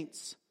the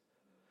saints.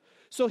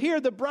 So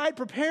here the bride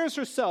prepares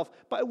herself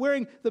by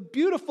wearing the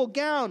beautiful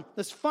gown,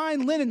 this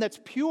fine linen that's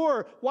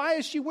pure. Why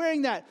is she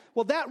wearing that?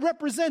 Well, that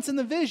represents in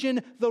the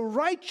vision the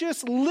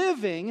righteous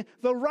living,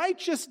 the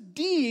righteous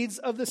deeds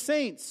of the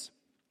saints.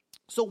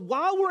 So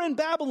while we're in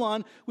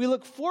Babylon, we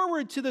look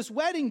forward to this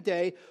wedding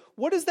day.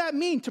 What does that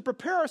mean to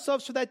prepare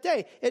ourselves for that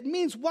day? It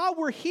means while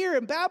we're here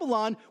in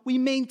Babylon, we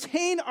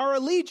maintain our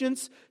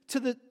allegiance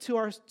to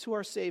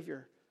our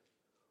Savior.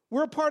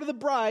 We're a part of the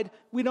bride.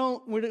 We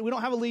don't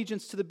have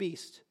allegiance to the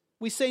beast.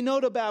 We say no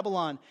to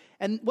Babylon.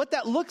 And what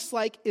that looks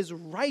like is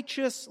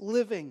righteous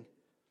living.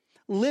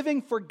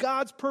 Living for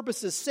God's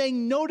purposes,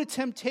 saying no to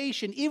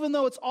temptation, even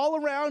though it's all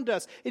around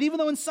us. And even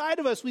though inside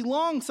of us we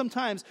long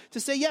sometimes to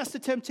say yes to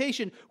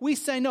temptation, we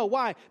say no.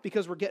 Why?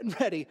 Because we're getting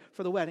ready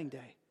for the wedding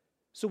day.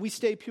 So we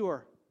stay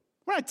pure.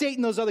 We're not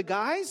dating those other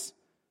guys.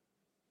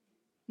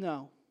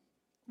 No,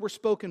 we're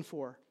spoken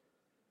for.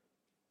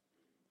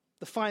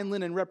 The fine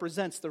linen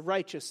represents the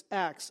righteous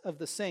acts of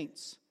the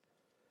saints.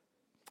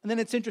 And then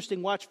it's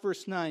interesting, watch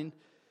verse 9.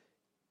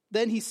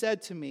 Then he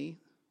said to me,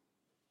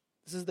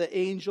 this is the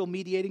angel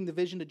mediating the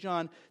vision to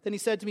John. Then he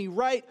said to me,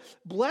 "Write,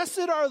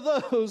 blessed are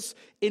those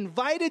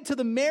invited to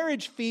the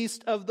marriage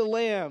feast of the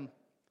Lamb."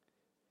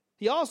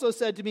 He also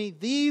said to me,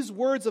 these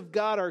words of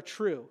God are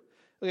true.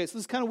 Okay, so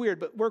this is kind of weird,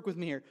 but work with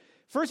me here.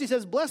 First he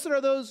says, blessed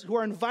are those who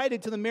are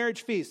invited to the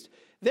marriage feast.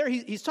 There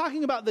he's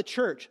talking about the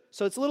church,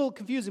 so it's a little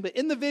confusing, but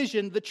in the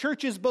vision, the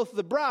church is both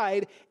the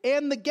bride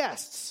and the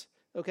guests,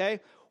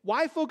 okay?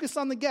 Why focus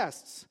on the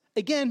guests?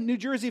 Again, New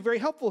Jersey, very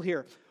helpful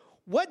here.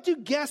 What do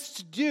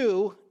guests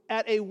do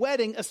at a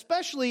wedding,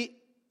 especially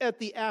at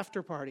the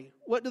after party?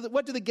 What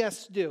do the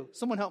guests do?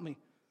 Someone help me.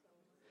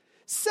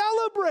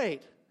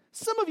 Celebrate.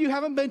 Some of you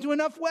haven't been to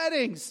enough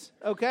weddings,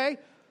 okay?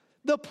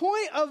 The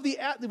point of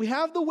we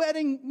have the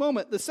wedding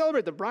moment, the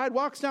celebrate. The bride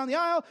walks down the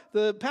aisle,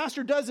 the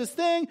pastor does his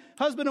thing,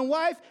 husband and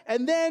wife,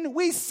 and then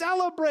we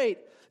celebrate.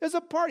 There's a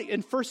party.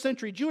 In first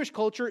century Jewish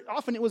culture,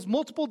 often it was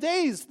multiple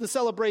days the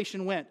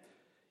celebration went.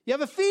 You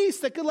have a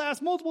feast that could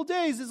last multiple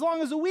days, as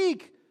long as a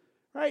week,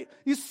 right?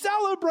 You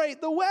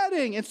celebrate the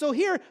wedding. And so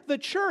here, the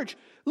church,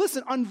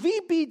 listen, on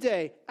VB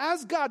Day,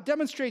 as God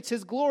demonstrates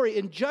his glory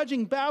in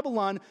judging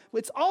Babylon,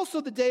 it's also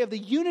the day of the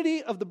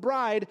unity of the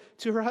bride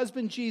to her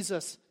husband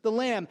Jesus, the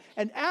Lamb.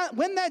 And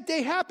when that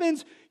day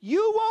happens,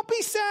 you won't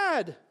be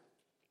sad.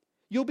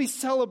 You'll be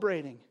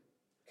celebrating.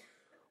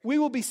 We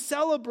will be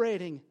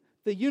celebrating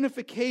the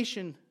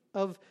unification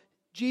of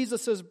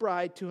Jesus'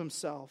 bride to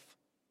himself.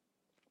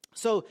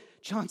 So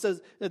John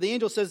says, the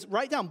angel says,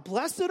 write down,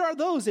 blessed are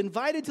those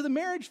invited to the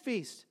marriage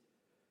feast.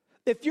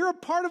 If you're a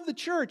part of the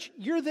church,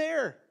 you're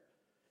there.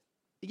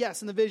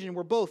 Yes, in the vision,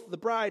 we're both the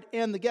bride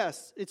and the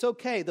guests. It's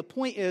okay. The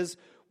point is,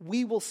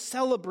 we will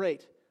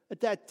celebrate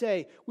at that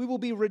day. We will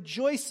be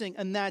rejoicing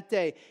in that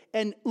day.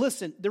 And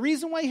listen, the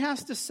reason why he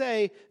has to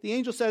say, the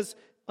angel says,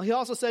 he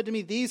also said to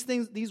me,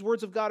 these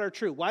words of God are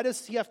true. Why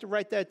does he have to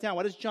write that down?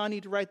 Why does John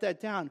need to write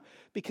that down?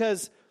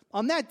 Because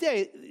on that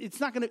day,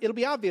 it'll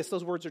be obvious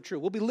those words are true.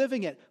 We'll be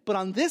living it. But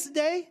on this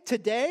day,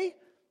 today,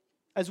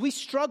 as we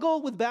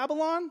struggle with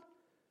Babylon,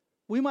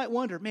 we might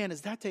wonder, man,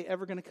 is that day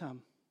ever going to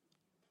come?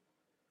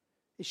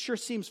 It sure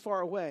seems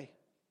far away.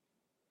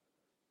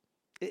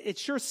 It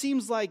sure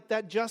seems like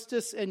that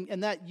justice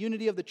and that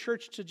unity of the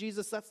church to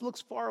Jesus, that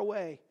looks far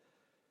away.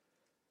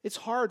 It's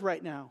hard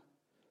right now.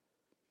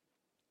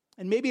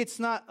 And maybe it's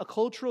not a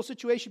cultural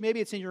situation. Maybe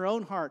it's in your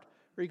own heart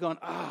where you're going,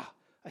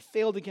 I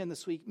failed again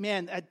this week.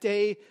 Man, that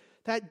day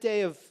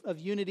of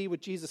unity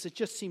with Jesus, it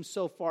just seems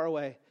so far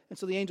away. And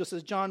so the angel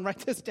says, John, write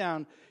this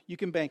down. You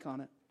can bank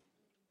on it.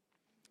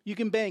 You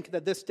can bank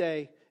that this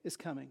day is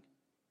coming.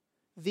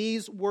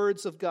 These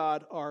words of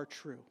God are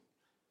true.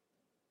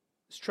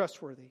 It's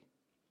trustworthy.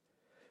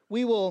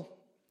 We will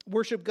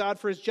worship God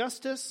for his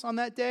justice on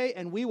that day,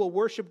 and we will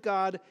worship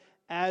God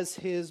as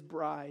his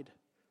bride.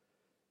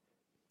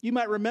 You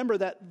might remember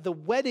that the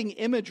wedding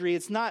imagery,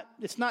 it's not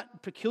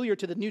peculiar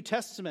to the New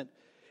Testament.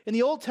 In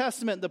the Old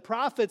Testament, the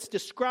prophets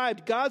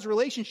described God's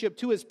relationship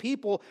to his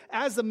people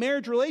as a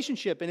marriage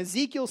relationship. In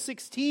Ezekiel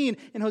 16,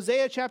 in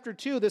Hosea chapter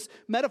 2, this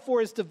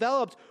metaphor is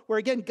developed where,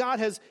 again, God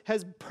has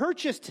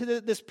purchased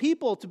this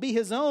people to be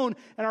his own,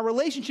 and our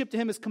relationship to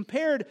him is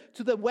compared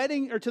to the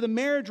wedding or to the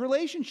marriage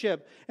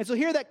relationship. And so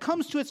here that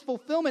comes to its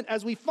fulfillment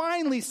as we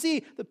finally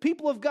see the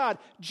people of God,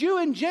 Jew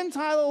and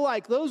Gentile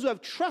alike, those who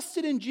have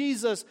trusted in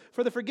Jesus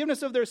for the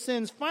forgiveness of their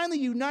sins, finally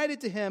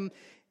united to him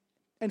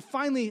and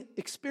finally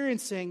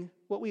experiencing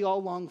what we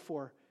all long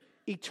for,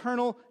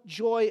 eternal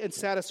joy and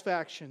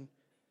satisfaction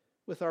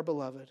with our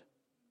beloved.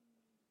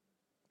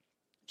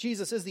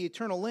 Jesus is the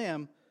eternal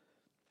Lamb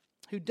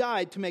who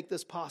died to make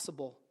this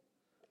possible.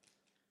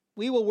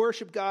 We will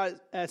worship God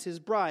as his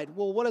bride.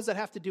 Well, what does that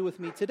have to do with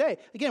me today?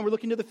 Again, we're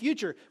looking to the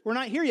future. We're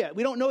not here yet.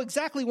 We don't know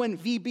exactly when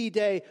VB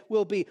Day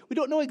will be. We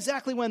don't know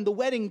exactly when the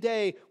wedding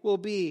day will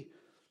be.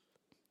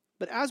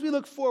 But as we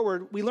look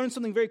forward, we learn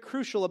something very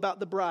crucial about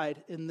the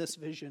bride in this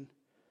vision.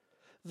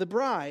 The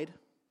bride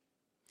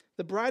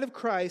of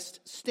Christ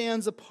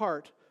stands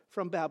apart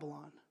from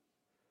Babylon.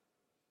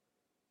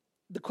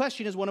 The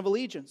question is one of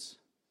allegiance.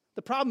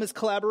 The problem is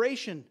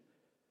collaboration.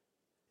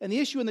 And the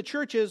issue in the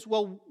church is,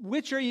 well,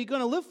 which are you going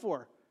to live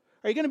for?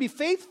 Are you going to be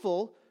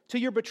faithful to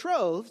your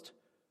betrothed,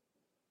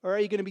 or are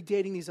you going to be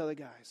dating these other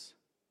guys?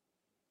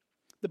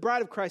 The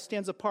bride of Christ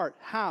stands apart.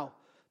 How?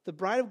 The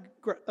bride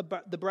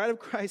of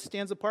Christ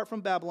stands apart from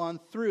Babylon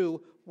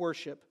through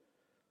worship.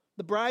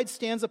 The bride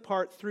stands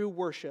apart through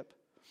worship.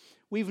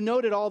 We've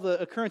noted all the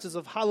occurrences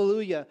of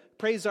hallelujah,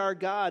 praise our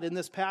God in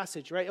this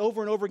passage, right?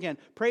 Over and over again.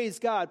 Praise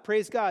God,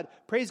 praise God,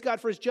 praise God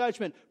for his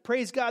judgment,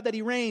 praise God that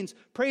he reigns,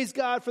 praise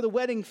God for the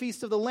wedding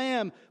feast of the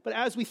Lamb. But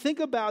as we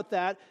think about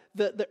that,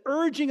 the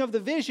urging of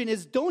the vision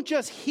is don't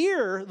just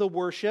hear the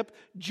worship,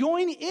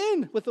 join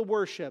in with the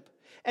worship.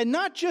 And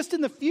not just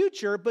in the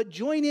future, but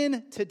join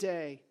in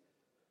today.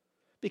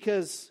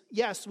 Because,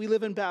 yes, we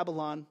live in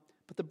Babylon,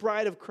 but the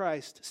bride of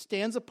Christ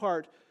stands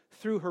apart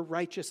through her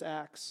righteous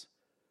acts.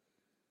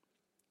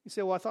 You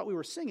say, well, I thought we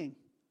were singing.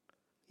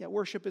 Yeah,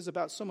 worship is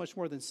about so much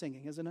more than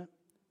singing, isn't it?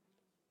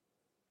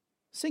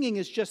 Singing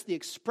is just the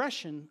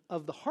expression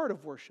of the heart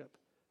of worship,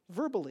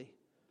 verbally.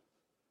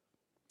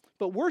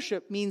 But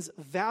worship means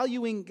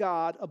valuing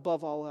God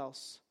above all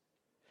else.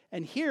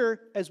 And here,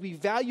 as we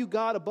value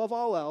God above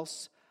all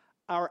else,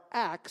 our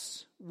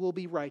acts will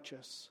be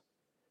righteous.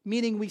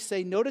 meaning we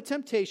say no to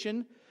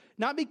temptation,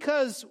 not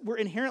because we're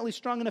inherently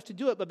strong enough to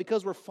do it, but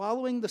because we're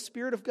following the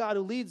Spirit of God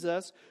who leads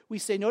us. We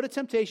say no to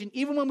temptation,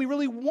 even when we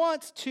really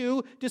want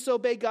to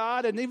disobey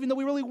God, and even though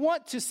we really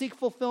want to seek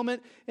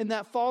fulfillment in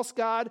that false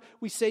God,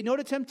 we say no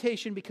to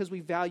temptation because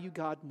we value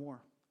God more.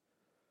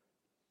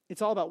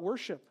 It's all about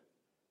worship.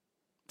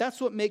 That's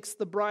what makes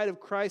the bride of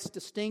Christ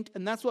distinct,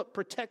 and that's what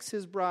protects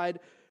his bride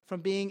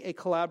from being a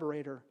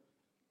collaborator.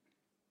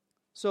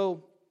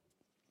 So,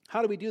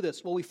 how do we do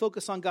this? Well, we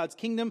focus on God's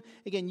kingdom.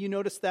 Again, you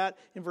notice that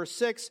in verse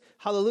 6.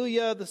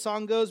 Hallelujah, the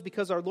song goes,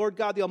 because our Lord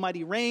God the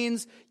Almighty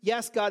reigns.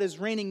 Yes, God is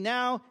reigning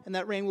now, and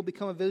that reign will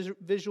become a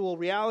visual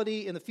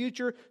reality in the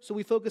future. So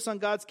we focus on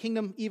God's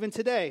kingdom even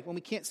today, when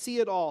we can't see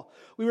it all.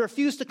 We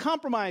refuse to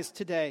compromise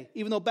today,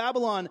 even though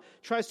Babylon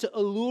tries to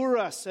allure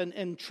us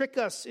and trick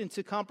us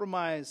into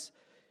compromise.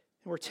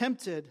 And we're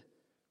tempted.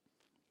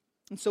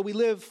 And so we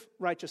live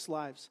righteous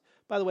lives.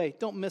 By the way,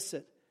 don't miss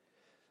it.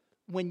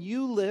 When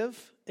you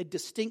live a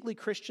distinctly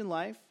Christian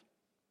life,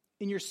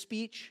 in your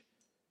speech,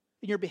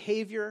 in your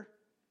behavior,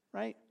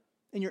 right,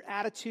 in your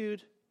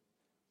attitude,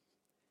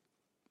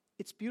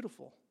 it's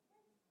beautiful.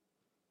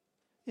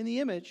 In the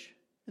image,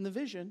 in the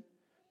vision,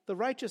 the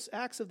righteous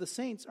acts of the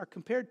saints are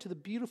compared to the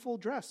beautiful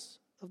dress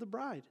of the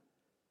bride.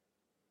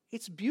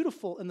 It's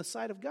beautiful in the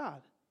sight of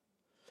God.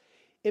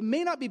 It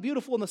may not be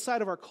beautiful in the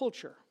sight of our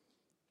culture,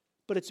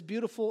 but it's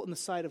beautiful in the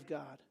sight of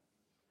God.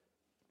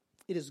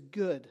 It is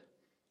good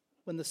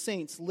when the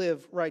saints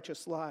live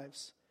righteous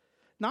lives.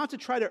 Not to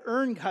try to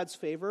earn God's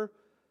favor,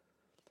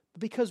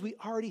 but because we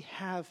already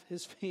have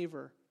his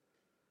favor.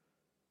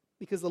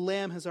 Because the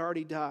Lamb has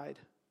already died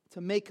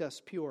to make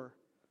us pure.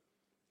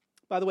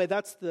 By the way,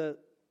 that's the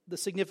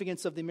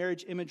significance of the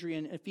marriage imagery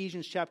in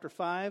Ephesians chapter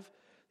 5.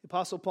 The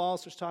Apostle Paul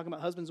starts talking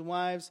about husbands and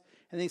wives,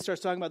 and then he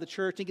starts talking about the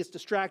church. He gets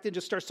distracted,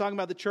 just starts talking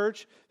about the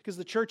church, because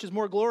the church is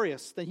more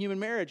glorious than human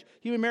marriage.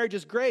 Human marriage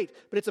is great,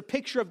 but it's a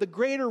picture of the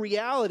greater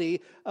reality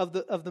of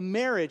the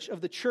marriage of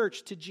the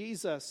church to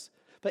Jesus.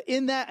 But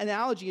in that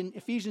analogy in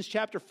Ephesians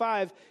chapter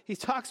 5, he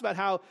talks about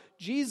how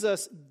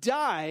Jesus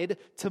died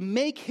to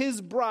make his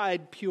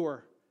bride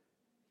pure.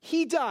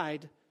 He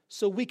died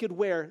so we could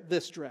wear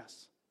this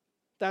dress.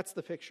 That's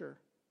the picture.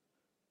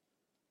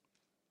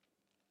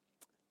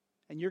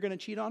 And you're going to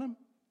cheat on him?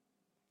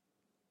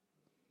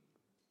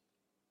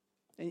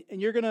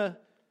 And you're going to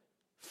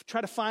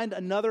try to find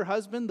another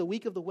husband the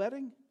week of the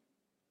wedding?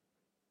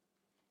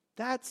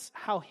 That's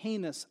how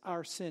heinous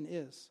our sin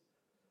is.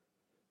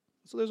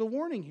 So there's a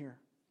warning here.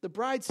 The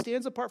bride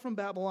stands apart from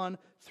Babylon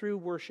through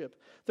worship.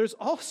 There's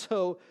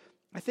also,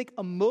 I think,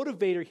 a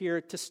motivator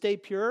here to stay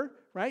pure,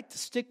 right? To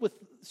stick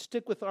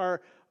with our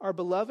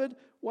beloved.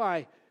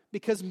 Why?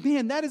 Because,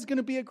 man, that is going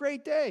to be a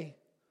great day.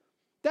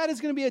 That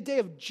is going to be a day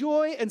of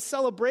joy and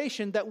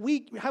celebration that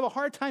we have a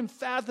hard time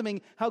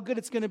fathoming how good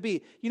it's going to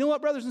be. You know what,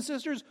 brothers and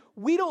sisters?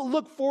 We don't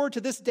look forward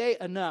to this day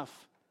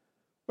enough,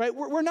 right?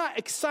 We're not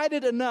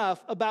excited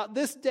enough about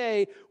this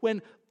day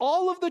when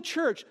all of the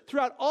church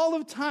throughout all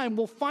of time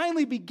will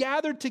finally be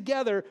gathered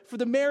together for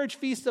the marriage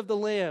feast of the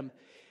Lamb.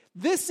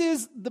 This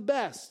is the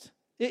best.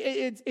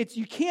 It's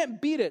you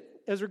can't beat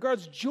it as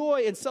regards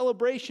joy and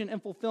celebration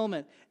and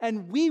fulfillment.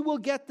 And we will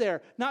get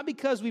there, not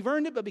because we've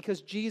earned it, but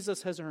because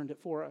Jesus has earned it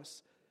for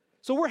us.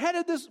 So we're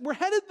headed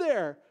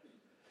there.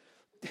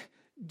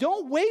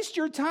 Don't waste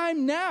your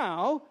time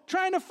now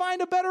trying to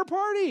find a better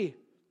party.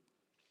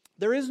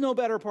 There is no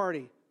better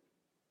party.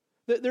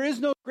 There is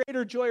no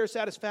greater joy or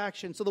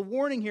satisfaction. So the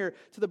warning here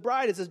to the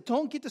bride is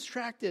don't get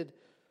distracted.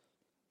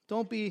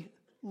 Don't be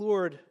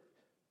lured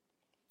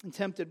and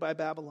tempted by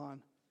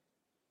Babylon.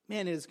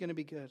 Man, it is going to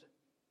be good.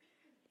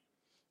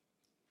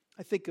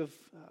 I think of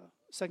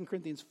 2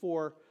 Corinthians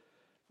 4,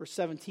 verse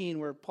 17,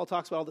 where Paul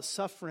talks about all the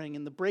suffering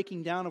and the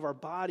breaking down of our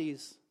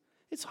bodies.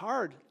 It's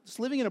hard. Just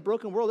living in a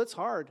broken world, it's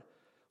hard.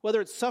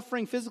 Whether it's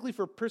suffering physically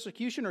for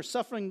persecution or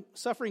suffering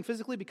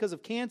physically because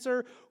of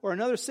cancer or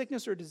another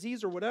sickness or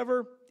disease or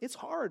whatever, it's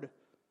hard.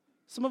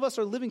 Some of us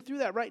are living through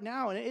that right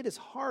now, and it is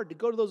hard to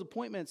go to those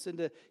appointments and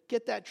to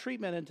get that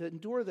treatment and to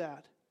endure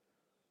that.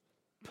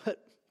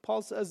 But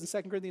Paul says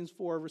in 2 Corinthians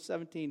 4, verse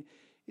 17,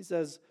 he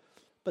says,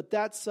 but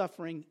that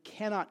suffering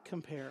cannot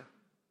compare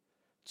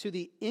to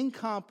the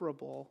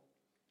incomparable,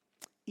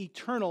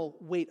 eternal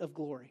weight of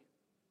glory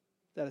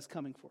that is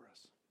coming for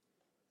us.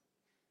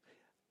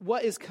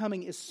 What is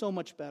coming is so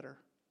much better.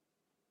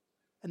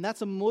 And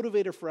that's a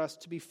motivator for us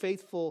to be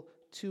faithful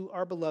to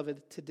our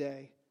beloved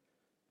today.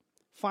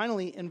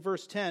 Finally, in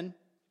verse 10,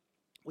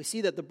 we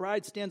see that the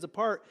bride stands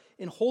apart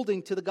in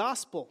holding to the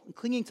gospel and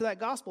clinging to that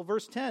gospel.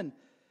 Verse 10,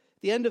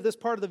 the end of this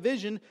part of the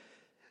vision,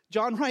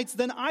 John writes,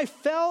 then I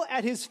fell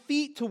at his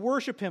feet to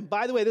worship him.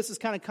 By the way, this is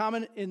kind of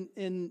common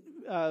in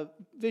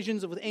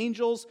visions with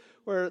angels,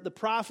 where the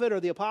prophet or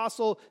the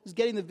apostle is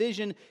getting the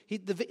vision.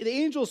 The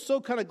angel is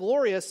so kind of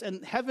glorious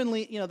and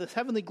heavenly, the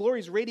heavenly glory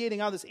is radiating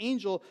out of this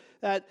angel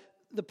that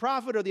the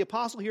prophet or the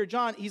apostle here,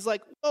 John, he's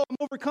like, oh, I'm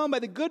overcome by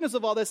the goodness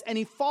of all this. And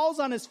he falls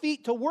on his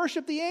feet to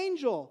worship the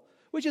angel,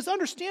 which is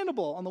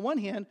understandable on the one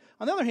hand.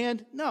 On the other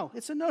hand, no,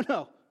 it's a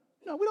no-no.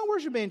 No, we don't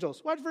worship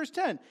angels. Watch verse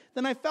 10.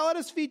 Then I fell at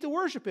his feet to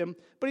worship him,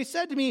 but he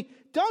said to me,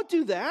 don't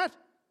do that.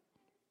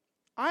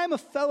 I am a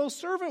fellow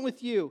servant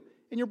with you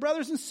and your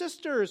brothers and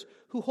sisters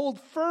who hold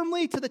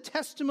firmly to the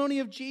testimony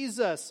of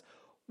Jesus.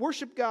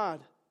 Worship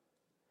God,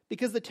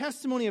 because the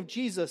testimony of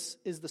Jesus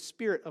is the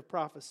spirit of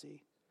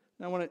prophecy.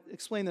 Now I want to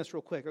explain this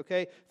real quick,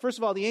 okay? First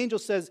of all, the angel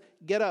says,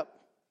 get up.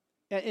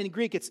 In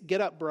Greek, it's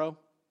get up, bro.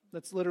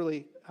 That's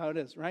literally how it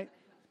is, right?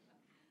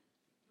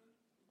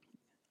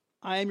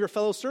 I am your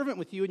fellow servant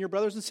with you and your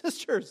brothers and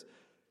sisters.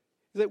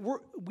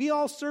 We're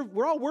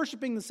all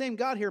worshiping the same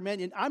God here, man.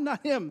 And I'm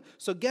not him,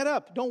 so get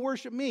up. Don't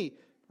worship me,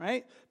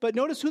 right? But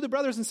notice who the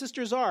brothers and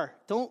sisters are.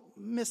 Don't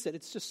miss it.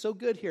 It's just so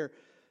good here.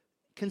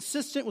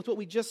 Consistent with what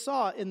we just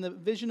saw in the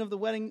vision of the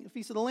wedding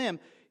feast of the Lamb.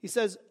 He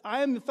says,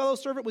 I am a fellow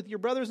servant with your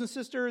brothers and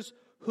sisters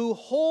who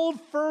hold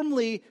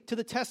firmly to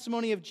the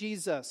testimony of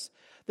Jesus.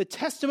 The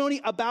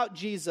testimony about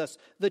Jesus,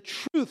 the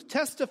truth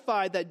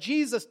testified that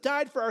Jesus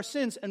died for our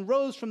sins and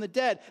rose from the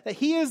dead, that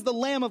he is the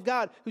Lamb of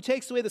God who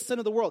takes away the sin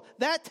of the world.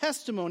 That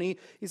testimony,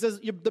 he says,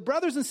 the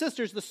brothers and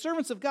sisters, the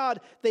servants of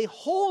God, they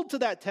hold to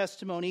that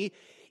testimony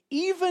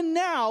even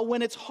now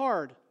when it's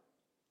hard.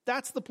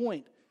 That's the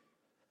point.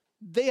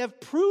 They have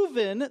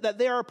proven that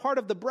they are a part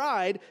of the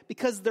bride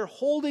because they're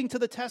holding to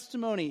the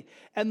testimony.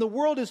 And the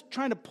world is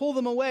trying to pull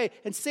them away.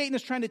 And Satan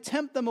is trying to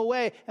tempt them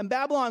away. And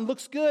Babylon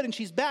looks good and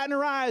she's batting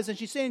her eyes and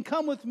she's saying,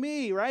 come with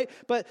me, right?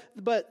 But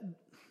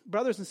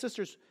brothers and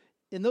sisters,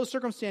 in those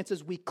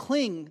circumstances, we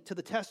cling to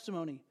the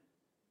testimony.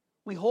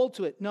 We hold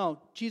to it.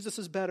 No, Jesus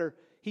is better.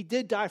 He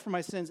did die for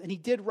my sins and he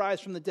did rise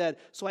from the dead.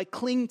 So I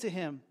cling to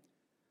him.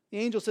 The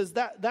angel says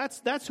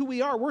that's who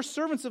we are. We're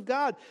servants of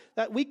God.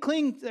 That we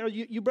cling,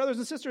 you brothers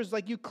and sisters,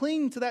 like you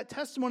cling to that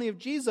testimony of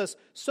Jesus.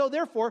 So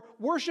therefore,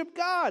 worship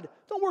God.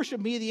 Don't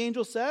worship me, the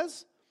angel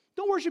says.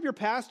 Don't worship your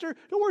pastor.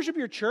 Don't worship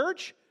your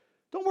church.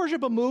 Don't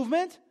worship a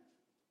movement.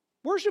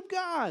 Worship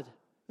God.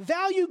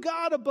 Value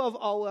God above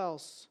all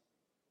else.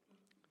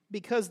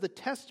 Because the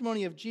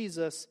testimony of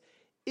Jesus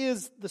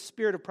is the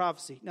spirit of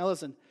prophecy. Now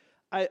listen,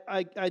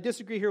 I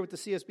disagree here with the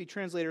CSB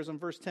translators on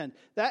verse 10.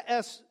 That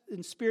S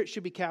in spirit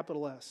should be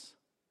capital S.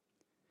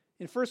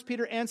 In 1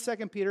 Peter and 2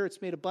 Peter,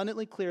 it's made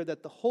abundantly clear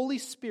that the Holy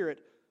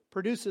Spirit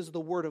produces the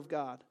Word of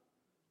God,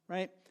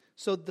 right?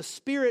 So the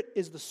Spirit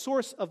is the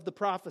source of the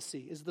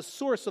prophecy, is the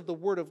source of the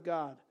Word of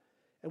God.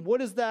 And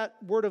what is that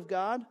Word of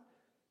God?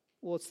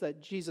 Well, it's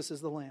that Jesus is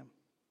the Lamb.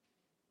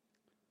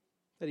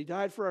 That he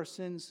died for our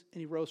sins and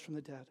he rose from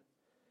the dead.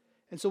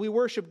 And so we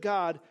worship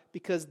God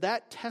because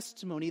that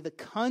testimony, the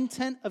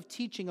content of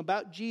teaching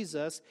about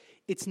Jesus,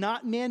 it's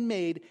not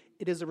man-made.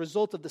 It is a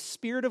result of the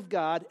Spirit of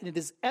God, and it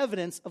is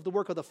evidence of the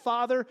work of the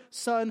Father,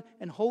 Son,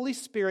 and Holy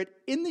Spirit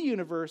in the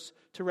universe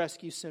to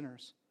rescue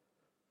sinners.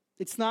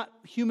 It's not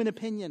human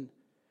opinion.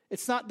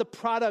 It's not the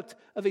product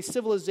of a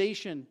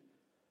civilization.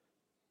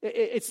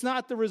 It's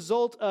not the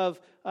result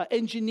of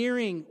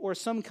engineering or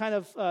some kind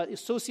of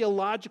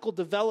sociological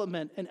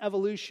development and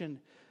evolution.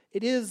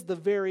 It is the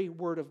very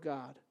Word of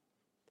God.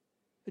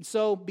 And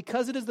so,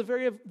 because it is the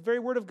very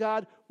Word of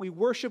God, we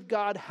worship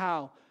God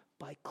how?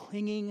 By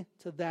clinging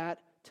to that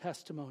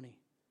testimony.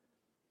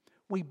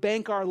 We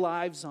bank our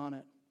lives on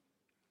it.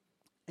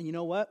 And you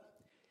know what?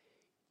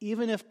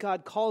 Even if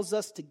God calls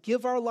us to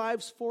give our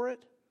lives for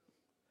it,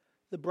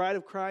 the bride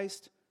of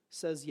Christ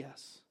says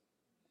yes.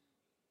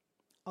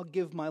 I'll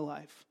give my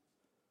life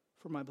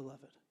for my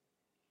beloved.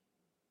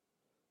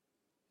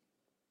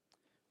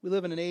 We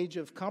live in an age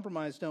of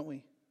compromise, don't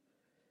we?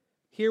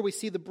 Here we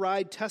see the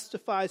bride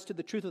testifies to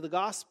the truth of the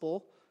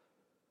gospel,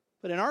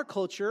 but in our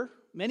culture,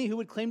 many who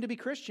would claim to be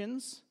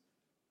Christians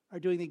are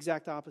doing the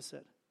exact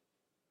opposite.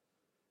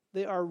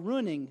 They are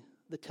ruining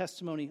the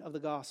testimony of the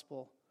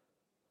gospel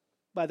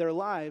by their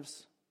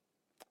lives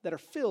that are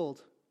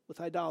filled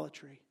with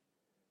idolatry.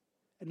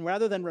 And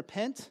rather than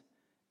repent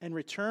and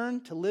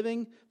return to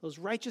living those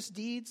righteous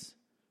deeds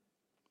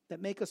that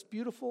make us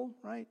beautiful,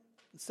 right?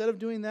 Instead of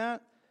doing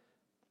that,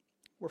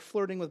 we're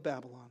flirting with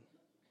Babylon.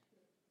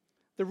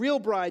 The real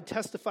bride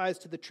testifies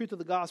to the truth of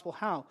the gospel.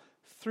 How?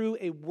 Through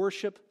a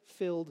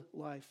worship-filled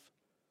life.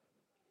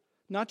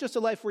 Not just a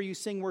life where you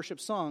sing worship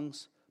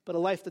songs, but a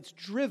life that's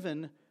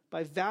driven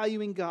by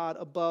valuing God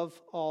above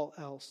all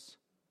else.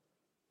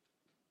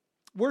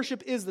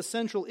 Worship is the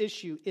central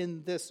issue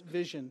in this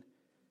vision.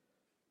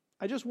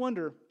 I just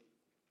wonder,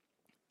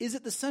 is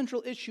it the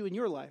central issue in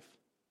your life?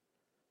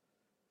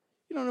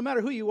 You know, no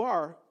matter who you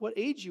are, what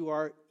age you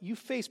are, you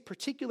face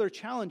particular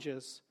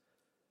challenges.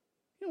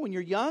 You know, when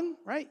you're young,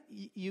 right,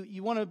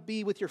 you want to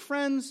be with your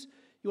friends,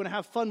 you want to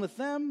have fun with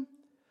them.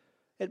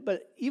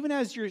 But even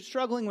as you're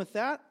struggling with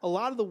that, a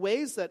lot of the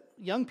ways that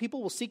young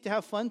people will seek to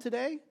have fun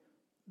today,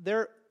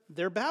 they're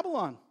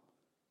Babylon.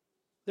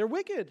 They're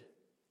wicked.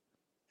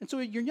 And so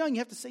you're young, you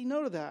have to say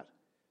no to that.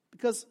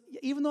 Because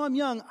even though I'm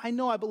young, I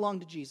know I belong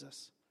to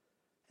Jesus.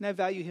 And I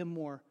value him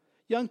more.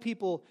 Young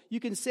people, you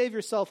can save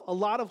yourself a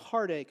lot of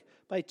heartache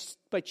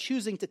by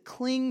choosing to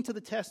cling to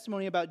the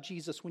testimony about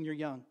Jesus when you're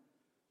young.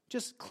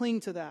 Just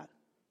cling to that.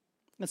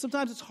 And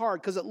sometimes it's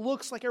hard because it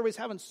looks like everybody's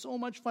having so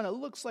much fun. It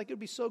looks like it would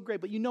be so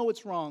great, but you know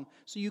it's wrong.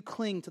 So you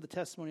cling to the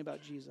testimony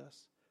about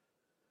Jesus.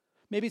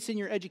 Maybe it's in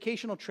your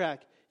educational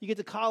track. You get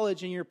to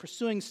college and you're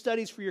pursuing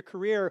studies for your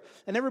career,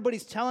 and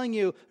everybody's telling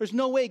you there's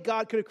no way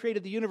God could have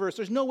created the universe.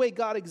 There's no way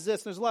God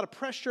exists. There's a lot of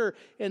pressure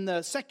in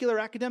the secular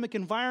academic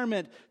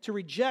environment to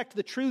reject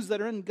the truths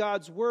that are in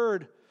God's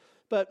word.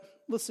 But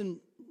listen,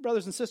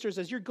 brothers and sisters,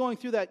 as you're going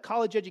through that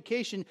college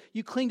education,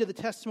 you cling to the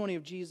testimony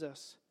of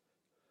Jesus.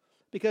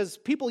 Because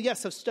people,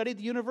 yes, have studied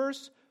the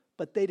universe,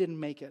 but they didn't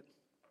make it.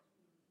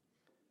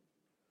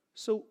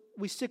 So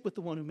we stick with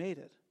the one who made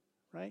it,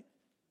 right?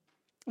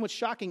 And what's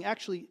shocking,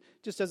 actually,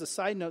 just as a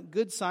side note,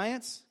 good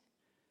science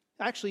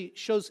actually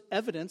shows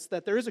evidence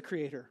that there is a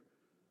creator.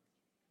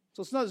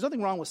 So there's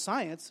nothing wrong with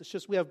science. It's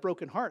just we have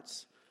broken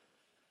hearts.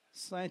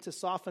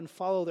 Scientists often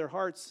follow their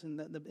hearts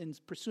in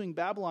pursuing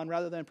Babylon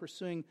rather than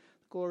pursuing the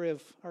glory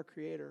of our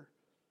Creator.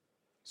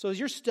 So as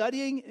you're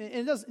studying,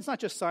 and it's not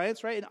just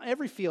science, right? In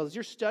every field, as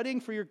you're studying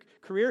for your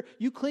career,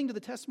 you cling to the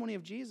testimony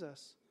of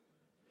Jesus.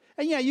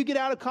 And yeah, you get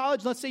out of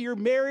college, let's say you're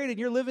married and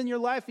you're living your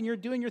life and you're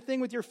doing your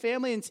thing with your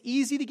family, and it's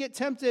easy to get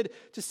tempted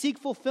to seek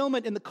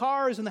fulfillment in the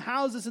cars and the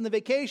houses and the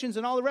vacations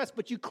and all the rest,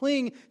 but you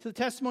cling to the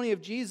testimony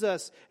of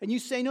Jesus and you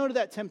say no to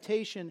that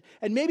temptation.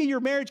 And maybe your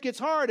marriage gets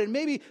hard, and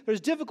maybe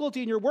there's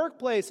difficulty in your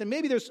workplace, and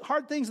maybe there's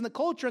hard things in the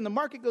culture and the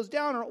market goes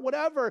down or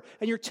whatever,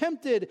 and you're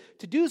tempted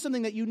to do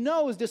something that you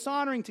know is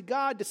dishonoring to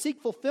God, to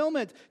seek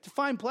fulfillment, to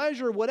find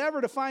pleasure,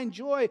 whatever, to find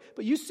joy,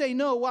 but you say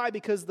no. Why?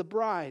 Because the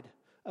bride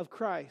of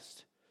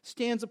Christ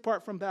stands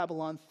apart from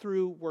Babylon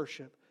through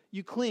worship.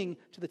 You cling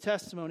to the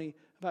testimony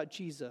about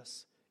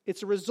Jesus.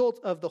 It's a result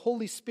of the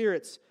Holy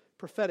Spirit's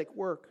prophetic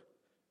work.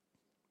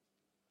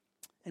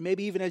 And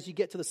maybe even as you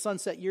get to the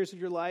sunset years of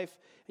your life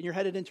and you're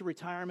headed into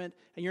retirement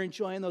and you're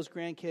enjoying those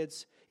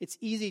grandkids, it's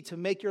easy to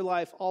make your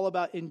life all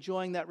about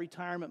enjoying that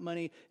retirement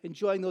money,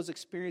 enjoying those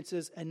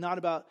experiences, and not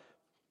about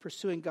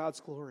pursuing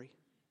God's glory.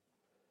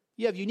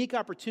 You have unique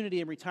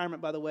opportunity in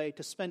retirement, by the way,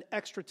 to spend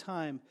extra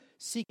time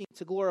seeking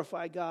to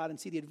glorify God and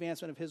see the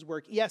advancement of His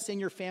work. Yes, in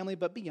your family,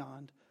 but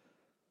beyond.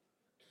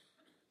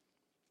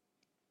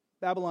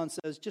 Babylon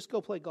says, just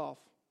go play golf.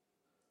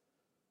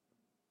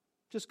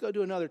 Just go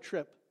do another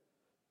trip.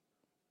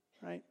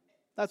 Right?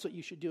 That's what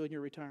you should do in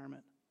your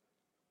retirement.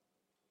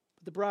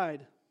 But the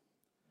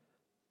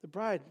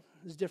bride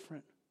is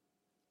different.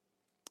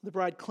 The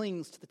bride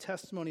clings to the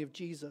testimony of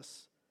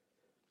Jesus,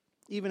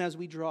 even as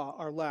we draw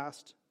our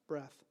last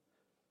breath.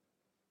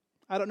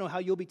 I don't know how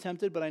you'll be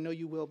tempted, but I know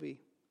you will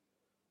be.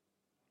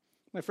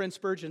 My friend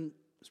Spurgeon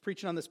was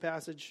preaching on this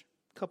passage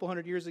a couple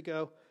hundred years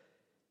ago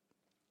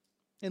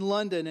in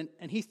London,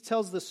 and he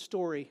tells this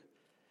story.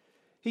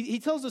 He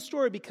tells the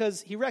story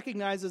because he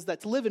recognizes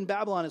that to live in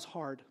Babylon is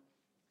hard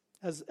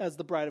as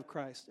the bride of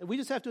Christ. And we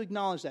just have to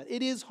acknowledge that.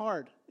 It is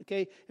hard,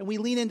 okay? And we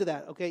lean into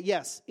that, okay?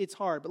 Yes, it's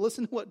hard. But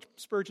listen to what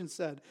Spurgeon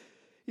said.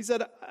 He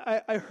said,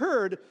 I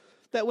heard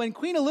that when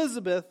Queen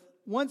Elizabeth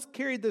once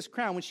carried this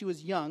crown, when she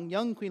was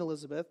young Queen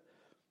Elizabeth,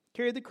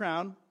 carried the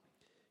crown.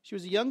 She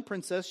was a young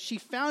princess. She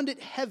found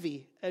it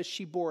heavy as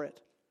she bore it.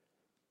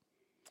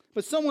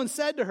 But someone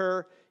said to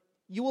her,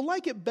 you will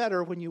like it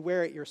better when you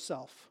wear it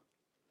yourself.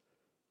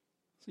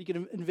 So you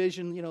can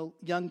envision,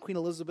 young Queen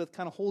Elizabeth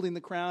kind of holding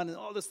the crown, and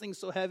this thing's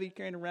so heavy,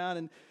 carrying around,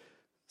 and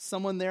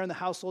someone there in the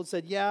household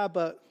said, yeah,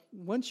 but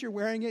once you're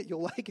wearing it,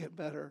 you'll like it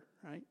better,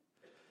 right?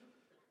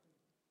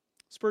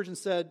 Spurgeon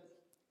said,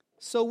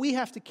 so we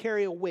have to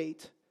carry a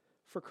weight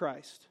for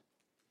Christ.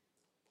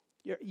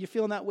 You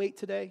feeling that weight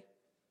today?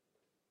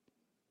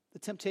 The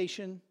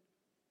temptation,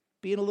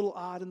 being a little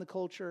odd in the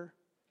culture,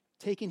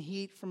 taking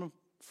heat from a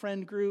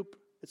friend group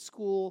at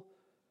school,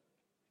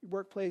 your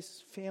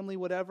workplace, family,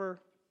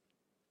 whatever.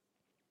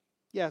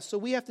 Yeah, so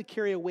we have to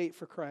carry a weight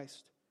for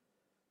Christ.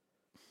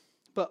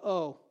 But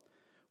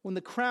when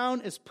the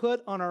crown is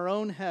put on our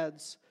own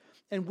heads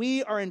and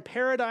we are in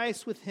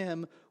paradise with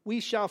Him,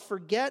 we shall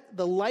forget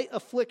the light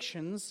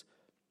afflictions,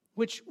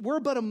 which were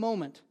but a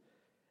moment,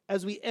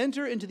 as we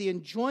enter into the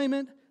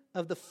enjoyment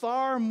of the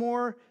far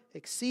more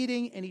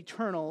exceeding and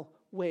eternal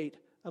weight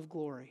of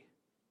glory.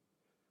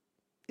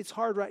 It's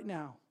hard right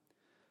now,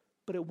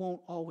 but it won't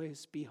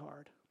always be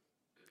hard.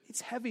 It's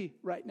heavy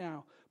right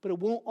now, but it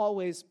won't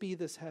always be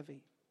this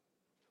heavy.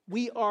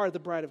 We are the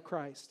bride of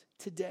Christ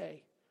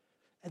today,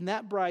 and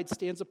that bride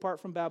stands apart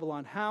from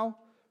Babylon. How?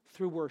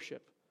 Through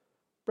worship.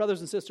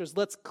 Brothers and sisters,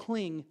 let's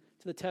cling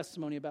to the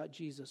testimony about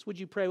Jesus. Would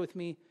you pray with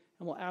me,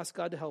 and we'll ask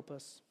God to help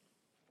us.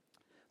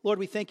 Lord,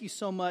 we thank you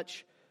so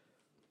much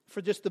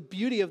for just the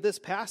beauty of this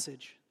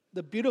passage,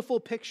 the beautiful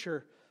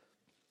picture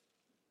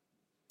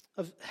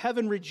of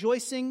heaven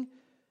rejoicing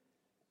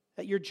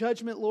at your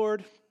judgment,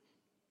 Lord,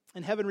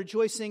 and heaven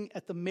rejoicing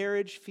at the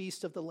marriage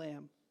feast of the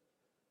Lamb.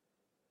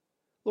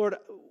 Lord,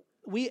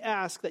 we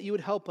ask that you would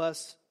help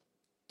us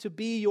to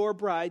be your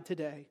bride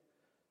today.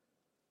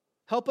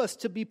 Help us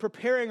to be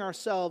preparing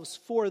ourselves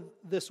for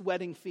this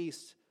wedding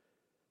feast,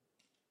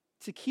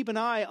 to keep an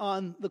eye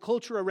on the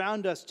culture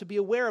around us, to be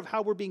aware of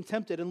how we're being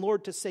tempted, and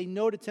Lord, to say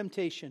no to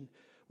temptation.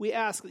 We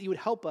ask that you would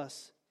help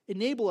us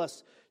Enable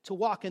us to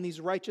walk in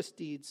these righteous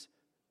deeds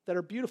that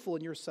are beautiful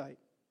in your sight.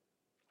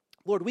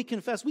 Lord, we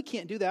confess we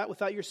can't do that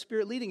without your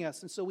Spirit leading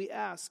us. And so we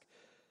ask,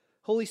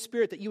 Holy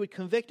Spirit, that you would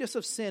convict us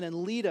of sin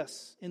and lead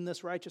us in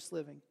this righteous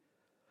living.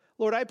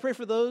 Lord, I pray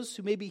for those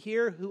who may be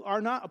here who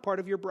are not a part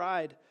of your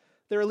bride.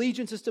 Their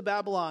allegiance is to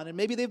Babylon, and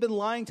maybe they've been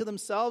lying to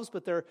themselves,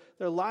 but their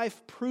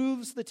life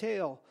proves the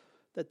tale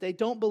that they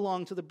don't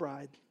belong to the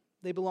bride.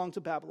 They belong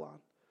to Babylon.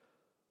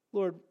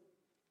 Lord,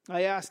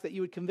 I ask that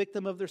you would convict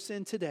them of their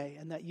sin today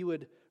and that you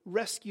would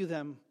rescue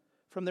them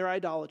from their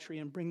idolatry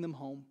and bring them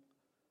home.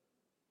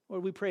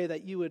 Lord, we pray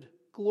that you would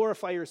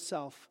glorify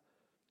yourself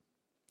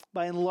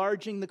by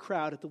enlarging the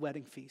crowd at the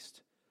wedding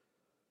feast.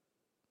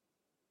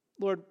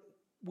 Lord,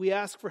 we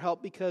ask for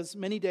help because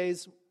many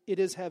days it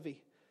is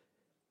heavy.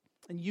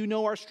 And you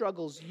know our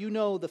struggles. You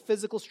know the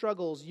physical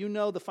struggles. You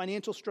know the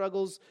financial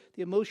struggles,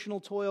 the emotional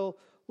toil.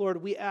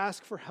 Lord, we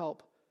ask for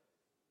help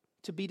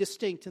to be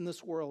distinct in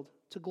this world,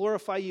 to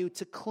glorify you,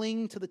 to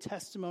cling to the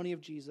testimony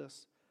of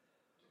Jesus.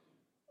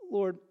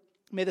 Lord,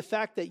 may the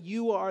fact that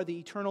you are the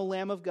eternal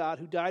Lamb of God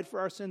who died for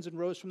our sins and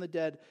rose from the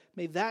dead,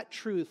 may that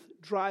truth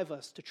drive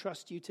us to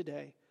trust you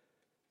today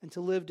and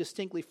to live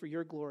distinctly for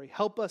your glory.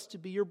 Help us to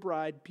be your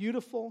bride,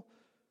 beautiful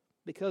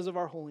because of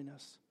our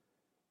holiness,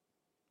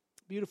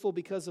 beautiful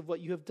because of what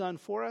you have done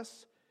for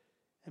us,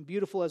 and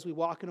beautiful as we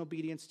walk in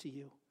obedience to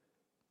you.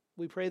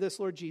 We pray this,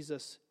 Lord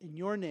Jesus, in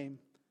your name,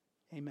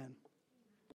 amen.